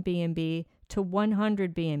 1000 BNB to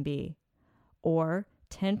 100 BNB, or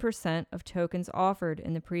 10% of tokens offered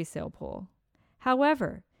in the presale pool.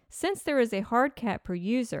 However, since there is a hard cap per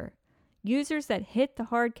user, users that hit the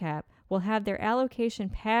hard cap will have their allocation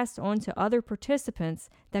passed on to other participants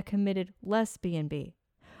that committed less BNB.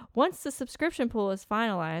 Once the subscription pool is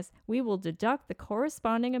finalized, we will deduct the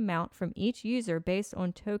corresponding amount from each user based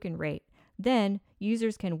on token rate. Then,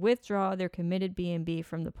 users can withdraw their committed BNB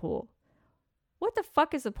from the pool. What the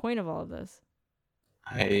fuck is the point of all of this?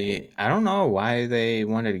 I don't know why they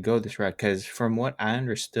wanted to go this route because from what I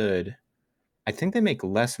understood, I think they make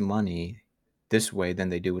less money this way than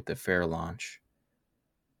they do with the fair launch,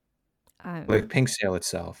 like Pink Sale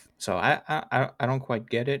itself. So I don't quite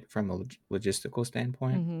get it from a logistical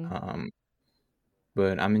standpoint. Mm-hmm.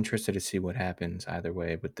 But I'm interested to see what happens either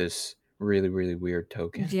way with this really really weird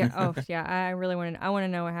token. Yeah. Oh, yeah. I really want to. I want to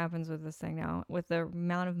know what happens with this thing now, with the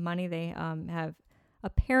amount of money they have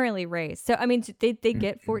apparently raised. So, I mean, they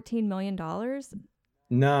get $14 million.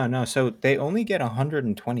 No, no. So they only get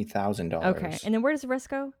 $120,000. Okay, and then where does the rest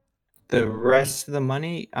go? The rest of the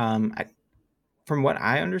money, from what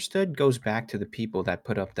I understood, goes back to the people that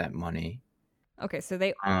put up that money. Okay, so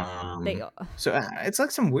they So it's like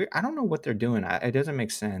some weird. I don't know what they're doing. It doesn't make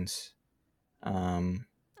sense. Um,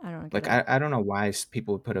 I don't get like it. I don't know why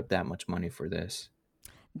people would put up that much money for this.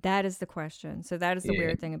 That is the question. So that is the Yeah.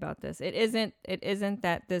 weird thing about this. It isn't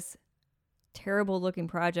that this terrible looking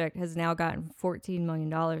project has now gotten $14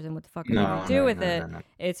 million and what the fuck are they going to No, do no, with no, no, it? no.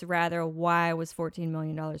 It's rather why was $14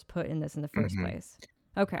 million put in this in the first Mhm. place?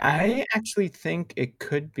 Okay. I actually think it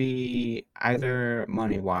could be either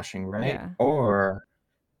money washing, right? Yeah. Or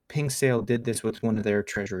Pink Sale did this with one of their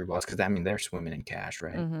treasury wallets because I mean they're swimming in cash,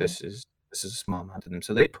 right? Mhm. This is a small amount to them,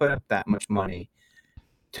 so they put up that much money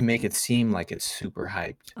to make it seem like it's super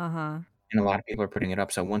hyped, Uh-huh. and a lot of people are putting it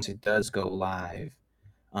up. So once it does go live,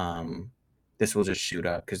 um, this will just shoot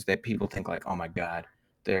up because that people think like, oh my god,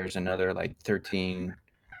 there's another like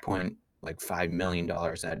 $13.5 million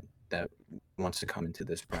that wants to come into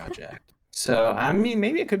this project. So I mean,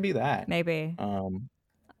 maybe it could be that. Maybe.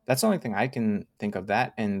 That's the only thing I can think of.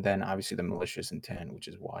 That, and then obviously the malicious intent, which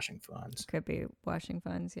is washing funds. Could be washing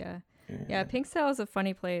funds, yeah. Yeah. Yeah, Pink Cell is a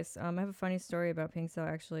funny place. I have a funny story about Pink Cell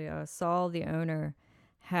actually. Saul, the owner,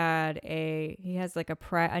 he has like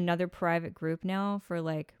another private group now for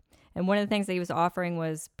like, and one of the things that he was offering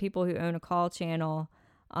was people who own a call channel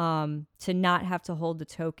to not have to hold the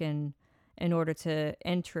token in order to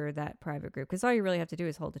enter that private group, because all you really have to do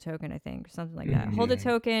is hold the token, I think, or something like that. Hold a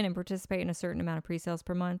token and participate in a certain amount of pre-sales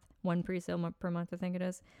per month, one pre-sale per month, I think it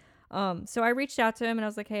is. So I reached out to him and I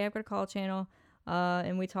was like, hey, I've got a call channel,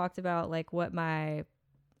 and we talked about like what my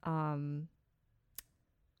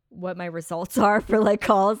results are for like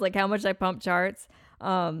calls, like how much I pump charts.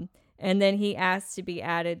 And then he asked to be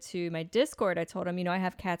added to my Discord. I told him, I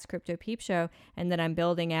have Cat's Crypto Peep Show, and then I'm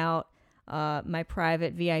building out my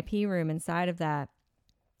private VIP room inside of that.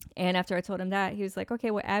 And after I told him that, he was like, okay,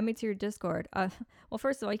 well, add me to your Discord. Well,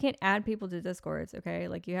 first of all, you can't add people to Discords, okay?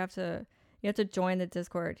 Like you have to join the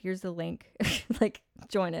Discord. Here's the link. Like,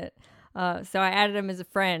 join it. So I added him as a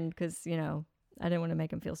friend because, I didn't want to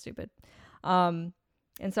make him feel stupid. And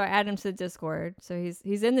so I added him to the Discord. So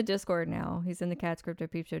he's in the Discord now. He's in the Cat's Crypto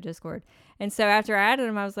Peep Show Discord. And so after I added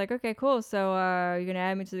him, I was like, okay, cool. So you're going to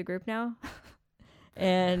add me to the group now?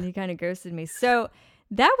 And he kind of ghosted me. So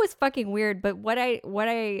that was fucking weird. But what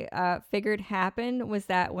I figured happened was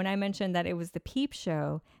that when I mentioned that it was the Peep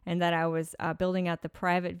Show and that I was building out the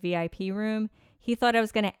private VIP room, he thought I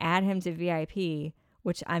was going to add him to VIP,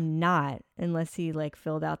 which I'm not, unless he like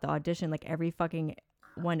filled out the audition like every fucking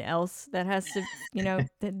one else that has to,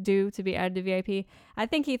 do to be added to VIP. I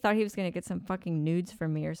think he thought he was going to get some fucking nudes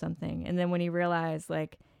from me or something. And then when he realized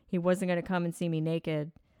like he wasn't going to come and see me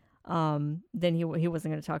naked, then he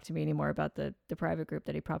wasn't going to talk to me anymore about the private group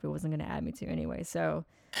that he probably wasn't going to add me to anyway. So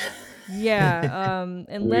yeah,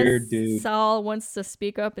 unless Saul wants to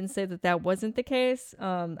speak up and say that wasn't the case,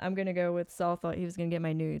 I'm going to go with Saul thought he was going to get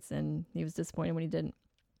my nudes and he was disappointed when he didn't.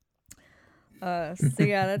 So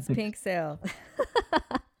yeah, that's Pink Sale.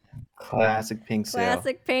 Classic Pink Sale.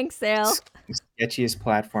 Classic Pink Sale. Sketchiest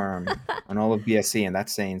platform on all of BSC, and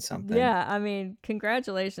that's saying something. Yeah, I mean,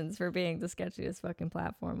 congratulations for being the sketchiest fucking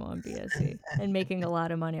platform on BSC and making a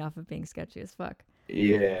lot of money off of being sketchy as fuck.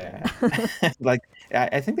 Yeah. Like,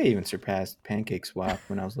 I think they even surpassed Pancake Swap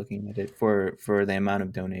when I was looking at it for the amount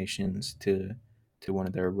of donations to one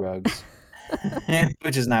of their rugs,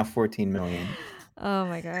 which is now 14 million. Oh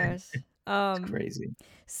my gosh. It's crazy.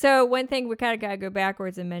 So one thing we kind of got to go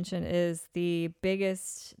backwards and mention is the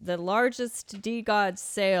largest DeGods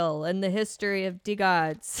sale in the history of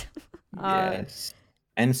DeGods. Yes.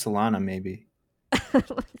 And Solana, maybe.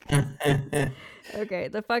 Okay,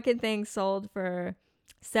 the fucking thing sold for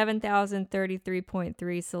 7,033.3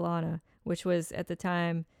 Solana, which was at the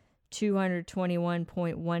time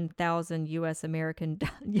 221.1 thousand US American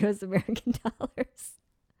dollars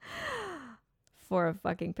for a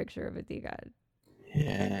fucking picture of a DeGod.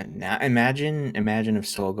 Yeah. Now imagine if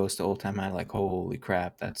Soul goes to all-time high, like, holy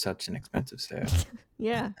crap, that's such an expensive sale.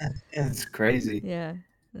 Yeah. It's crazy. Yeah.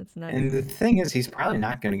 That's nuts. And the thing is, he's probably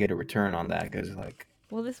not going to get a return on that because, like,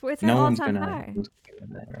 well, it's no an one's all-time gonna high.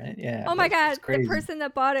 That, right? Yeah. Oh my god, the person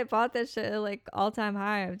that bought that shit at like all-time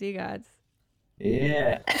high of DeGods.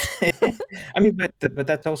 Yeah. I mean, but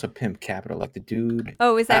that's also pimp capital. Like the dude.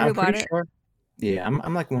 Oh, is that who bought it? Sure. Yeah,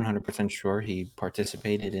 I'm like 100% sure he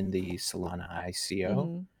participated in the Solana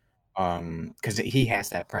ICO. Because he has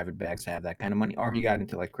that private bags to have that kind of money, or he got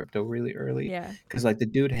into like crypto really early. Yeah. Because like the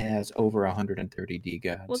dude has over 130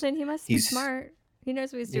 DeGods. Well, then he must be smart. He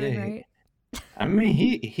knows what he's doing, right? I mean,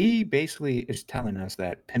 he basically is telling us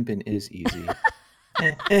that pimping is easy.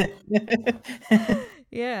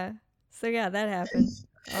 Yeah. So yeah, that happened.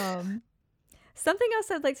 Something else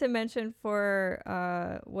I'd like to mention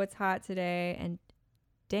for what's hot today, and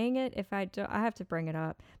dang it if I have to bring it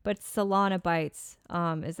up, but Solana Bites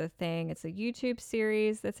is a thing. It's a YouTube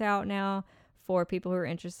series that's out now for people who are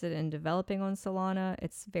interested in developing on Solana.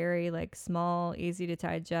 It's very like small, easy to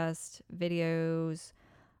digest videos.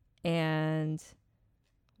 And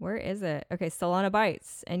where is it? Okay, Solana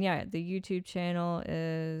Bites. And yeah, the YouTube channel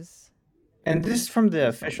is... And this is from the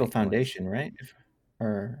official foundation, right?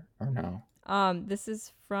 Or no? This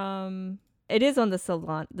is from... It is on the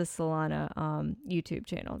Solana YouTube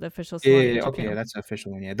channel, the official Solana YouTube channel. Yeah, that's the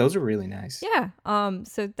official one. Yeah, those are really nice. Yeah.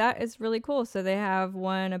 So that is really cool. So they have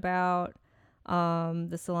one about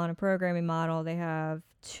the Solana programming model. They have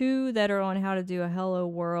 2 that are on how to do a hello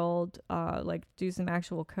world, like do some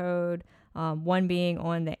actual code. One being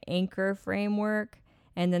on the Anchor framework.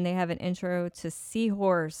 And then they have an intro to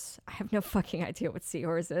Seahorse. I have no fucking idea what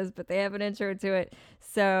Seahorse is, but they have an intro to it.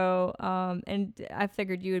 So, and I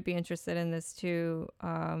figured you would be interested in this too,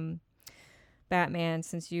 Batman,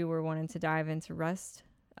 since you were wanting to dive into Rust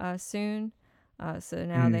soon. So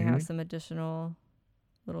now they have some additional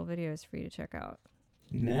little videos for you to check out.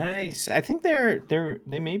 Nice. I think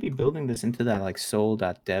they may be building this into that like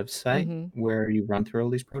soul.dev site where you run through all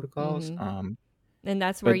these protocols. And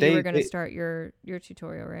that's where but you were going to start your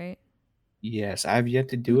tutorial, right? Yes, I've yet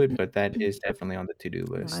to do it, but that is definitely on the to-do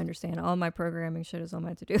list. I understand. All my programming shit is on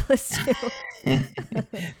my to-do list too.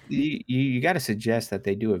 You got to suggest that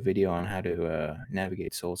they do a video on how to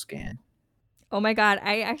navigate SoulScan. Oh my God,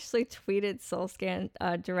 I actually tweeted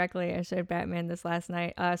SoulScan directly. I showed Batman this last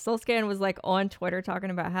night. SoulScan was like on Twitter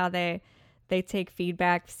talking about how they take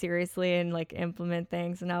feedback seriously and like implement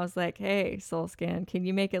things. And I was like, hey, SoulScan, can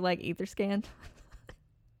you make it like Etherscan?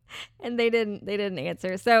 And they didn't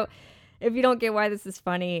answer. So if you don't get why this is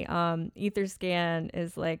funny, Etherscan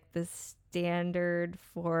is like the standard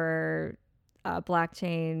for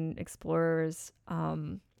blockchain explorers.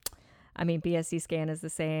 I mean, BSC scan is the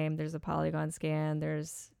same. There's a Polygon scan.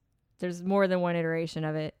 There's more than one iteration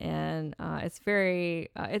of it, and it's fairly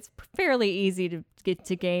easy to get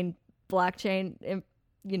to gain blockchain,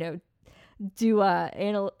 do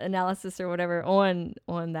analysis or whatever on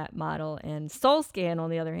that model. And SoulScan, on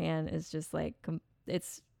the other hand, is just like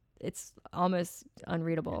it's almost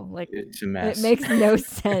unreadable. Like it's a mess. It makes no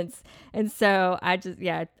sense. And so I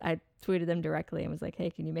tweeted them directly and was like, hey,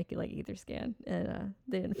 can you make it like Etherscan? And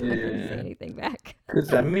they didn't fucking say anything back.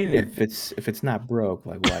 Because I mean, if it's not broke,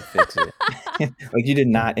 like why fix it? Like you did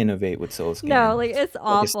not innovate with SoulScan. No, like it's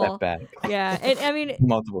awful. Take a step back. Yeah, and I mean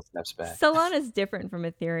multiple steps back. Solana's different from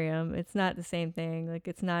Ethereum. It's not the same thing. Like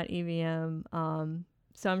it's not EVM.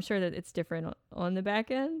 So I'm sure that it's different on the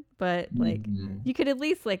back end, but like you could at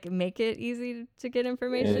least like make it easy to get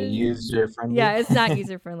information. User friendly. Yeah, it's not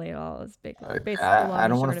user friendly at all. It's basically I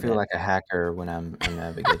don't want to feel like a hacker when I'm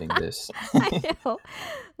navigating this. I know.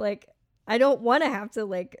 Like I don't want to have to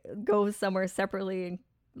like go somewhere separately and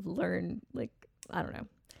learn, like, I don't know.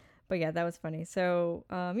 But yeah, that was funny. So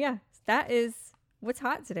yeah, that is what's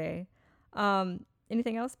hot today.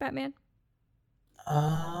 Anything else, Batman?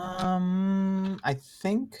 I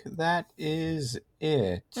think that is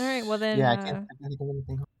it. All right, well then. Yeah, I can't think of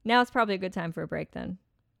anything. Now it's probably a good time for a break then.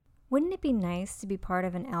 Wouldn't it be nice to be part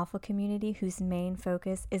of an alpha community whose main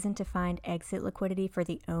focus isn't to find exit liquidity for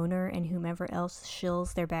the owner and whomever else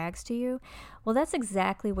shills their bags to you? Well, that's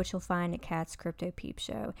exactly what you'll find at Cat's Crypto Peep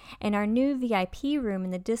Show. And our new VIP room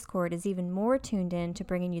in the Discord is even more tuned in to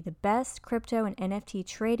bringing you the best crypto and NFT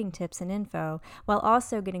trading tips and info, while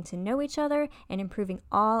also getting to know each other and improving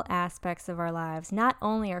all aspects of our lives, not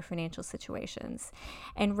only our financial situations.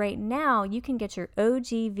 And right now, you can get your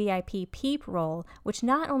OG VIP Peep roll, which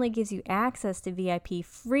not only gives you access to VIP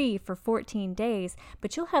free for 14 days,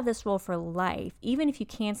 but you'll have this roll for life, even if you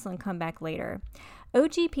cancel and come back later.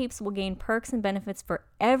 OG Peeps will gain perks and benefits for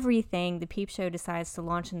everything the Peep Show decides to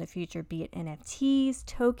launch in the future, be it NFTs,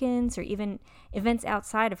 tokens, or even events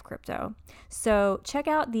outside of crypto. So check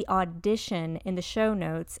out the audition in the show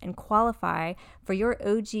notes and qualify for your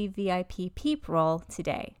OG VIP Peep roll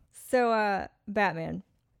today. So, Batman,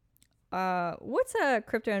 what's a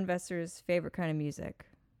crypto investor's favorite kind of music?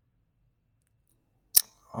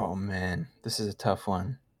 Oh man, this is a tough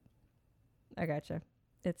one. I gotcha.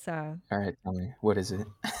 It's All right, tell me, what is it?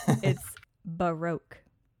 It's Baroque.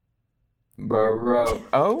 Baroque.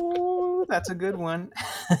 Oh, that's a good one.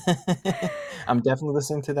 I'm definitely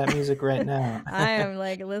listening to that music right now. I am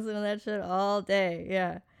like listening to that shit all day.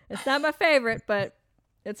 Yeah. It's not my favorite, but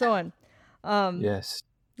it's on. Yes.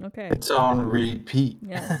 Okay. It's on repeat.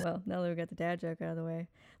 Yeah, well, now that we got the dad joke out of the way.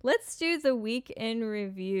 Let's do the week in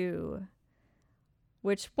review.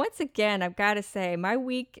 Which, once again, I've got to say, my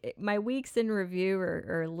weeks in review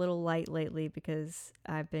are a little light lately because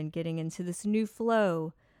I've been getting into this new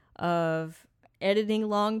flow of editing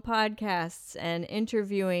long podcasts and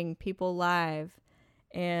interviewing people live.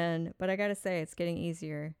 But I got to say, it's getting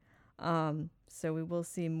easier. So we will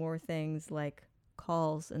see more things like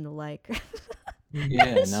calls and the like.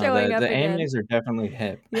 Yeah, no, showing up the again. AMAs are definitely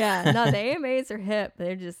hip. Yeah, no, the AMAs are hip.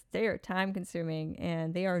 They are time consuming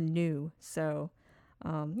and they are new. So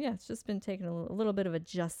yeah, it's just been taking a little bit of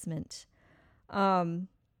adjustment.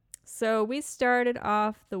 So we started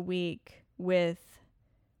off the week with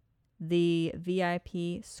the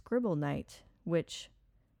VIP Scribble Night, which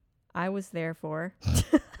I was there for.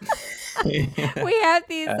 we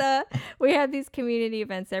have these community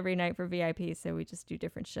events every night for VIPs, so we just do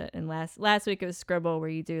different shit. And last week it was Scribble, where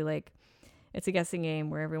you do like, it's a guessing game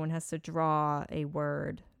where everyone has to draw a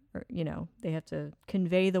word, or they have to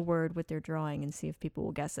convey the word with their drawing and see if people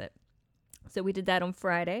will guess it. So we did that on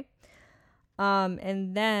Friday.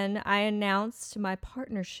 And then I announced my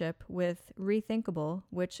partnership with Rethinkable,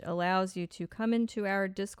 which allows you to come into our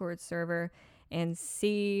Discord server and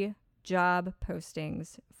see job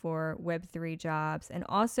postings for Web3 jobs, and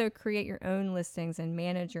also create your own listings and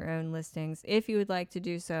manage your own listings if you would like to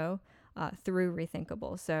do so through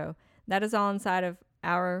Rethinkable. So that is all inside of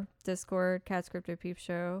our Discord, Cat's Crypto Peep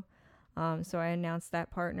Show. So I announced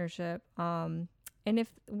that partnership. And if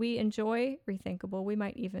we enjoy Rethinkable, we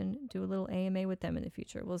might even do a little AMA with them in the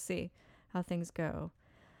future. We'll see how things go.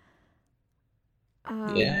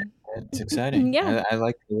 Yeah, it's exciting. Yeah. I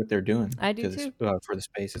like what they're doing. I do too. For the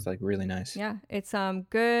space, it's like really nice. Yeah, it's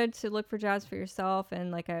good to look for jobs for yourself,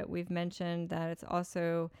 and like we've mentioned, that it's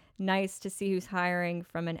also nice to see who's hiring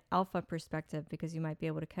from an alpha perspective, because you might be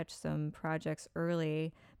able to catch some projects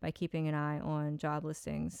early by keeping an eye on job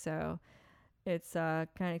listings. So it's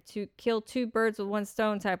kind of to kill two birds with one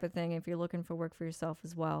stone type of thing if you're looking for work for yourself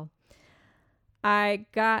as well. I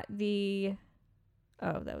got the...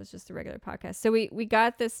 Oh, that was just a regular podcast. So we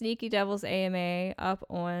got the Sneaky Devils AMA up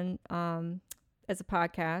on as a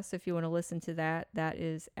podcast. So if you want to listen to that, that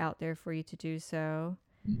is out there for you to do so.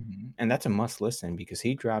 Mm-hmm. And that's a must listen, because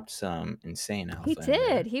he dropped some insane alpha. He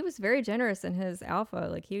did. He was very generous in his alpha.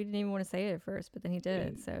 Like, he didn't even want to say it at first, but then he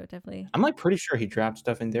did. So definitely. I'm like pretty sure he dropped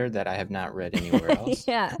stuff in there that I have not read anywhere else.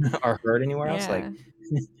 Yeah. Or heard anywhere else. Like,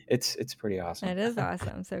 it's pretty awesome. It is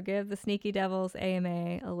awesome. So give the Sneaky Devils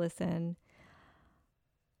AMA a listen.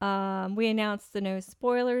 We announced the No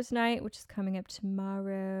Spoilers Night, which is coming up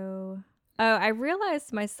tomorrow. Oh, I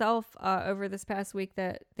realized myself over this past week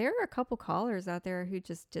that there are a couple callers out there who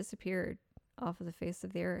just disappeared off of the face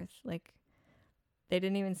of the earth. Like, they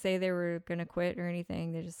didn't even say they were going to quit or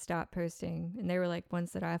anything. They just stopped posting. And they were like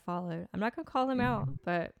ones that I followed. I'm not going to call them out,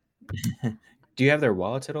 but... Do you have their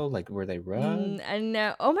wallets at all? Like, were they rugged?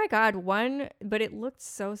 No. Oh my God, one, but it looked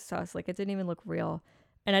so sus. Like, it didn't even look real.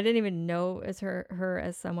 And I didn't even know as her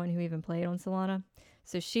as someone who even played on Solana.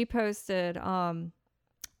 So she posted, oh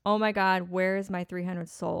my God, where is my 300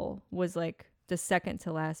 Soul? Was like the second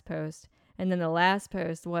to last post. And then the last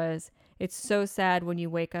post was, it's so sad when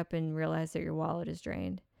you wake up and realize that your wallet is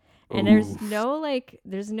drained. And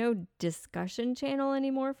there's no discussion channel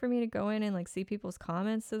anymore for me to go in and like see people's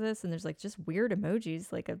comments to this. And there's like just weird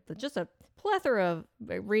emojis, like just a plethora of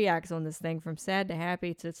reacts on this thing, from sad to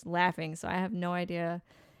happy to laughing. So I have no idea.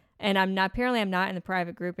 And I'm not in the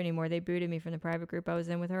private group anymore. They booted me from the private group I was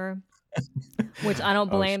in with her, which I don't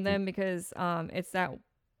blame them, because it's that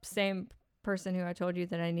same person who I told you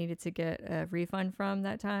that I needed to get a refund from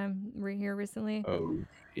that time here recently. Oh,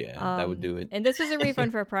 yeah, that would do it. And this was a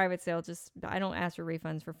refund for a private sale. Just, I don't ask for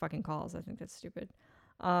refunds for fucking calls. I think that's stupid.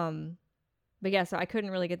 But yeah, so I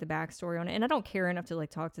couldn't really get the backstory on it, and I don't care enough to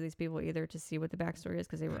like talk to these people either to see what the backstory is,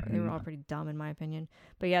 because they were all pretty dumb in my opinion.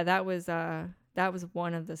 But yeah, that was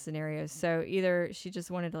one of the scenarios. So either she just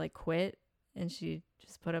wanted to like quit and she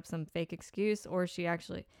just put up some fake excuse, or she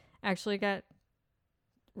actually got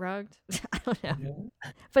rugged. I don't know.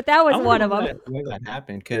 Yeah. But that was one of them. Where that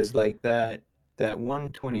happened, because like that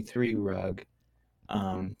 123 rug,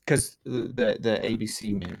 because the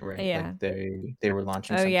ABC mint, right? Yeah. Like they were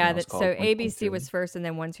launching. Oh yeah, else so ABC was first, and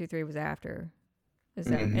then 123 was after. Is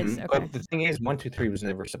that it's okay? But the thing is, 123 was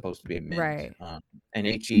never supposed to be a mint, right? And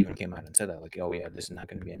HE even came out and said that, like, oh yeah, this is not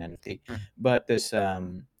going to be an NFT. But this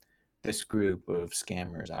group of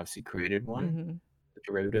scammers obviously created one, a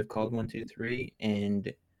derivative called 123,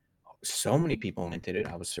 and so many people minted it.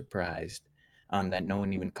 I was surprised that no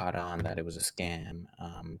one even caught on that it was a scam,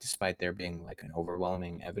 despite there being like an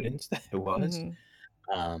overwhelming evidence that it was.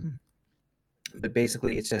 But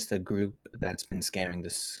basically, it's just a group that's been scamming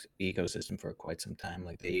this ecosystem for quite some time.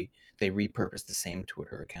 Like they repurpose the same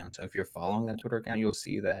Twitter account. So if you're following that Twitter account, you'll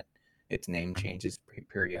see that its name changes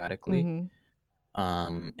periodically.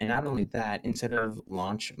 And not only that, instead of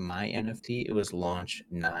launch my NFT, it was launch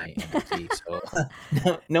Nye NFT.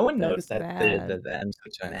 So no one noticed that the M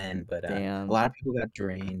switched to an N, but a lot of people got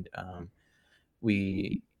drained.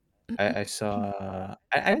 I saw,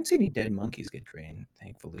 I didn't see any dead monkeys get drained,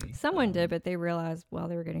 thankfully. Someone did, but they realized while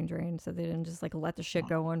they were getting drained, so they didn't just like let the shit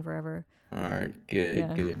go on forever. All right,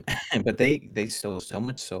 good. But they stole so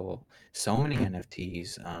much Soul, so many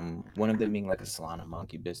NFTs. One of them being like a Solana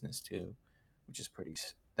monkey business too, which is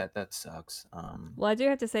that sucks. Well, I do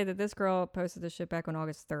have to say that this girl posted this shit back on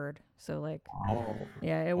August 3rd. So, like,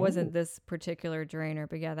 yeah, it wasn't this particular drainer,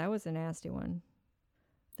 but yeah, that was a nasty one.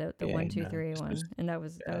 The Yeah, 123 this one, was and that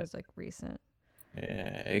was bad. like recent.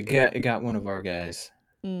 Yeah, it got one of our guys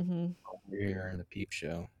Mm-hmm. over here in the peep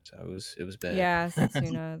show, so it was bad. Yeah,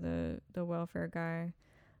 Satsuna, the welfare guy.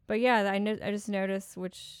 But yeah, I just noticed,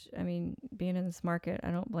 which, I mean, being in this market,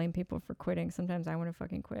 I don't blame people for quitting. Sometimes I want to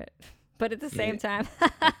fucking quit. But at the same time,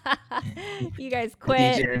 you guys Each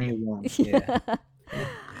quit. and you want, yeah.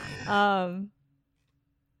 um,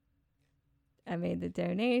 I made the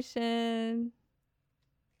donation.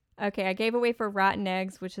 Okay, I gave away for Rotten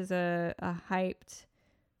Eggs, which is a hyped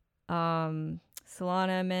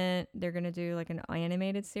Solana mint. They're going to do like an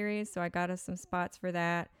animated series. So I got us some spots for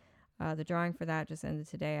that. The drawing for that just ended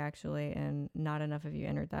today, actually, and not enough of you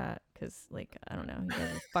entered that because, like, I don't know, you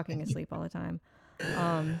guys are fucking asleep all the time.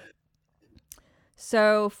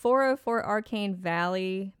 So 404 Arcane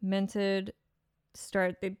Valley minted.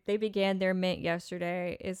 They began their mint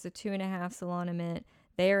yesterday. It's a 2.5 Solana mint.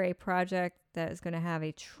 They are a project that is going to have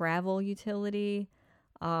a travel utility.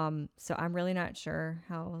 So I'm really not sure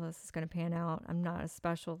how this is going to pan out. It's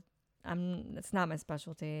not my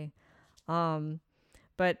specialty.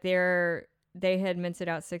 But they had minted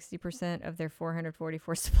out 60% of their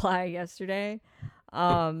 444 supply yesterday.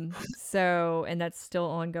 So, and that's still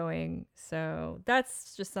ongoing. So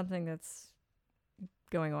that's just something that's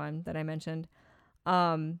going on that I mentioned.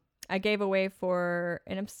 I gave away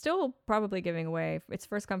and I'm still probably giving away, it's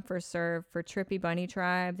first come, first serve for Trippy Bunny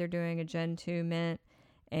Tribe. They're doing a Gen 2 mint,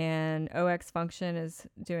 and OX Function is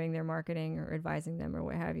doing their marketing or advising them or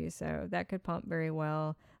what have you. So that could pump very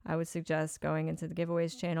well. I would suggest going into the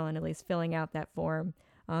giveaways channel and at least filling out that form.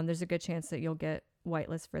 There's a good chance that you'll get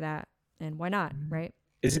whitelist for that. And why not, right?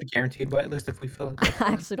 Is it a guaranteed whitelist if we fill it out?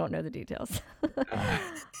 I actually don't know the details.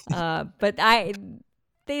 But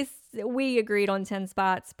we agreed on 10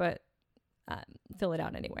 spots, but fill it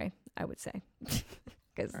out anyway, I would say.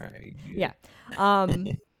 Because, right, yeah.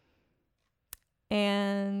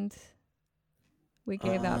 And we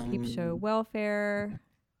gave out Peep Show welfare.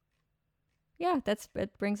 Yeah,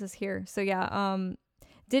 it brings us here. So, yeah. Am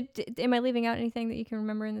I leaving out anything that you can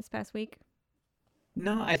remember in this past week?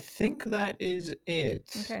 No, I think that is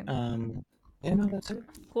it. Okay. Yeah, no, that's it.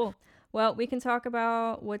 Cool. Well, we can talk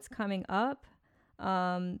about what's coming up.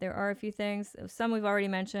 There are a few things. Some we've already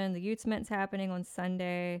mentioned. The y00ts Mint's happening on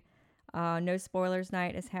Sunday. No Spoilers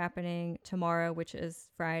Night is happening tomorrow, which is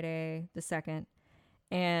Friday the 2nd.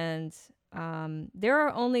 And there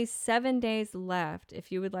are only 7 days left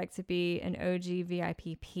if you would like to be an OG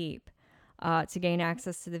VIP peep to gain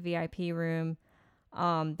access to the VIP room.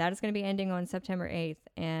 That is going to be ending on September 8th,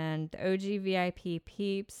 and the OG VIP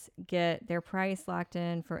peeps get their price locked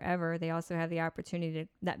in forever. They also have the opportunity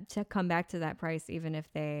to come back to that price even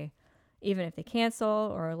if they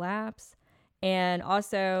cancel or lapse. And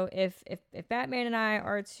also, if Batman and I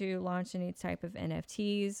are to launch any type of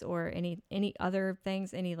NFTs or any other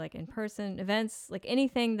things, any like in-person events, like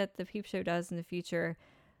anything that the Peep Show does in the future,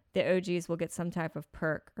 the OGs will get some type of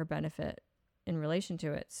perk or benefit in relation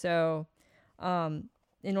to it. So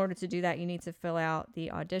in order to do that, you need to fill out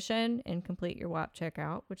the audition and complete your WAP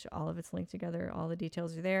checkout, which all of it's linked together. All the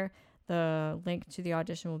details are there. The link to the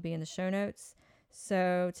audition will be in the show notes.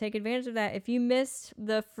 So take advantage of that. If you missed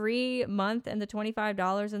the free month and the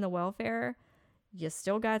 $25 in the welfare, you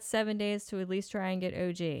still got 7 days to at least try and get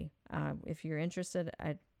OG. If you're interested,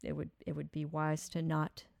 it would be wise to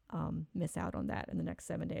not miss out on that in the next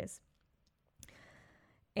 7 days.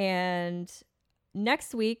 And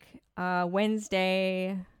next week,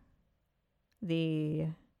 Wednesday, the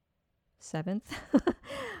 7th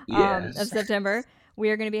of September, we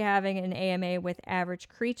are going to be having an AMA with Average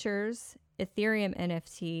Creatures Ethereum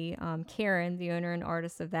NFT. Karen, the owner and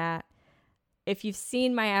artist of that. If you've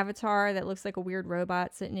seen my avatar that looks like a weird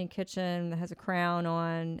robot sitting in a kitchen that has a crown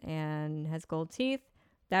on and has gold teeth,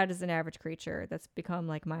 that is an Average Creature. That's become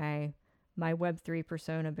like my Web3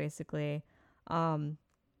 persona, basically.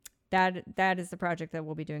 That is the project that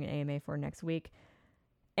we'll be doing an AMA for next week.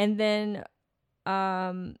 And then,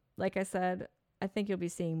 like I said, I think you'll be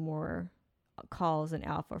seeing more calls and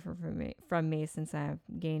alpha from me since I'm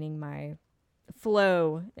gaining my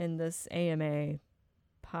flow in this AMA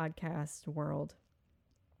podcast world.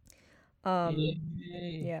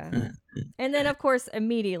 Yeah. And then, of course,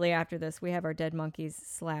 immediately after this, we have our Dead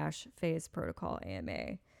Monkeys / Phase Protocol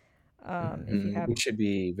AMA. Which should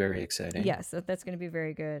be very exciting. Yes, that's going to be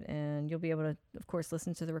very good. And you'll be able to, of course,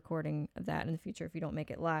 listen to the recording of that in the future if you don't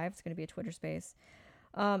make it live. It's going to be a Twitter space.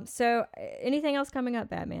 So anything else coming up,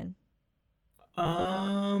 Batman?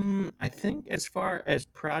 I think as far as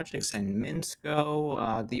projects and mints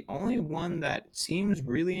go, the only one that seems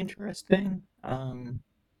really interesting,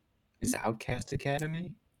 is Outcast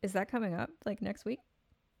Academy. Is that coming up like next week?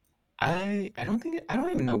 I don't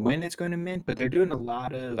even know when it's going to mint, but they're doing a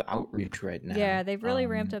lot of outreach right Yeah, now. they've really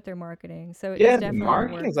ramped up their marketing, so it is Yeah, the definitely in the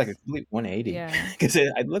marketing is like a works. complete 180 Yeah. because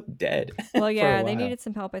I looked dead Well, for a yeah, they while. needed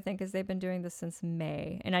some help, I think, because they've been doing this since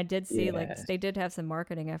May, and I did see like Yeah. they did have some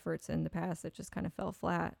marketing efforts in the past that just kind of fell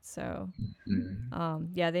flat. So, Mhm.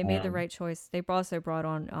 yeah, they made the Um, right choice. They also brought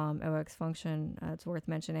on OX Function. It's worth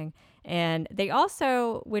mentioning, and they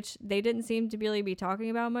also, which they didn't seem to really be talking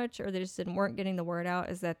about much, or they just weren't getting the word out,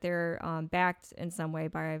 is that they're backed in some way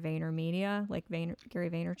by VaynerMedia, like Gary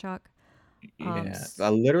Vaynerchuk. yeah,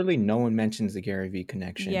 literally no one mentions the Gary V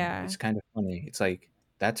connection. Yeah. It's kind of funny. It's like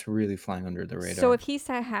that's really flying under the So if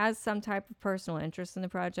radar. he has some type of personal interest in the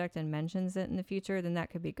project and mentions it in the future, then that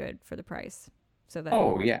could be good for the price. So that,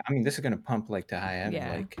 Oh yeah, I mean this is gonna pump like to high heaven.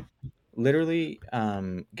 yeah, Like literally,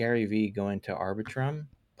 Gary V going to Arbitrum,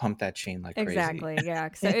 pump that chain like crazy. exactly. Yeah.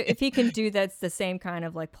 So if he can do that's the same kind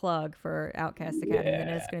of like plug for Outcast Academy, then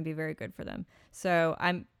it's Yeah. going to be very good for them. So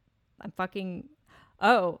I'm fucking,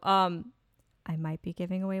 oh, I might be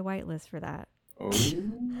giving away whitelist for that. Oh, that's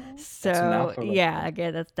some So alpha right yeah, there.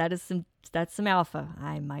 again, that's some alpha.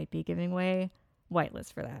 I might be giving away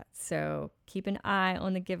whitelist for that. So keep an eye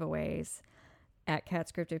on the giveaways at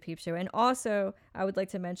Cat's Crypto Peep Show. And also, I would like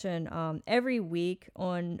to mention every week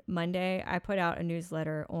on Monday, I put out a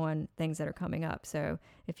newsletter on things that are coming up. So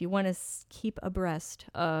if you want to keep abreast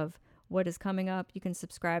of what is coming up, you can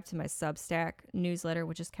subscribe to my Substack newsletter,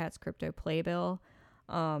 which is Cat's Crypto Playbill.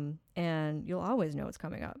 And you'll always know what's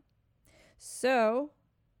coming up. So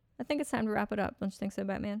I think it's time to wrap it up. Don't you think so,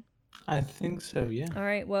 Batman? I think so, yeah. All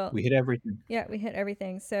right. Well, We hit everything. yeah, we hit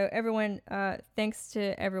everything. So everyone, thanks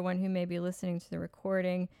to everyone who may be listening to the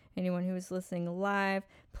recording, anyone who is listening live,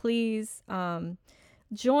 please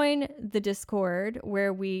join the Discord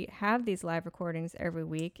where we have these live recordings every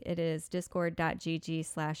week. It is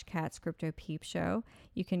discord.gg/catscryptopeepshow.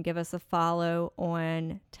 You can give us a follow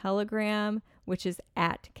on Telegram, which is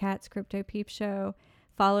at catscryptopeepshow.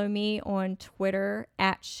 Follow me on Twitter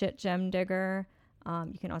at shitgemdigger.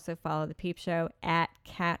 You can also follow the Peep Show at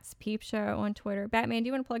Cat's Peep Show on Twitter. Batman, do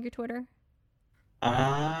you want to plug your Twitter?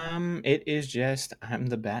 It is just I'm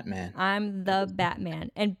the Batman. I'm the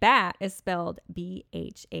Batman. And Bat is spelled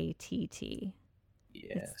BHATT.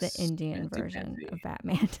 It's the Yes, Indian fancy, version fancy. of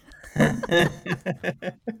Batman.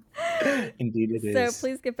 Indeed, it So is.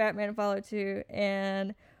 please give Batman a follow too.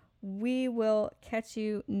 And we will catch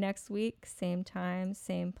you next week. Same time,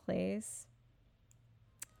 same place.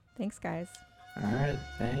 Thanks, guys. All right,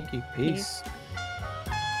 thank you. Peace.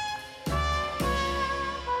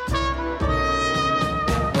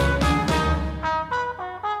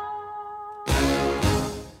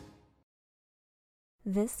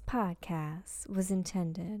 This podcast was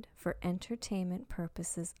intended for entertainment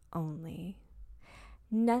purposes only.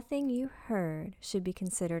 Nothing you heard should be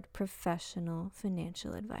considered professional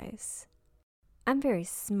financial advice. I'm very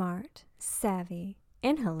smart, savvy,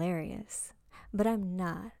 and hilarious, but I'm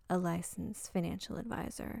not a licensed financial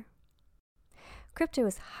advisor. Crypto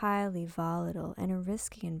is highly volatile and a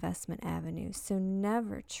risky investment avenue, so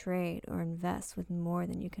never trade or invest with more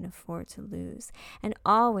than you can afford to lose, and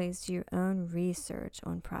always do your own research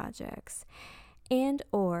on projects and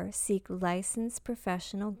or seek licensed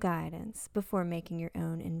professional guidance before making your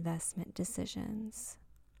own investment decisions.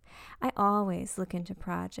 I always look into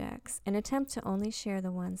projects and attempt to only share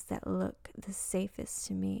the ones that look the safest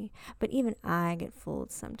to me, but even I get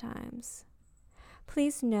fooled sometimes.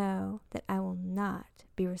 Please know that I will not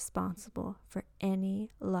be responsible for any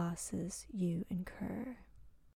losses you incur.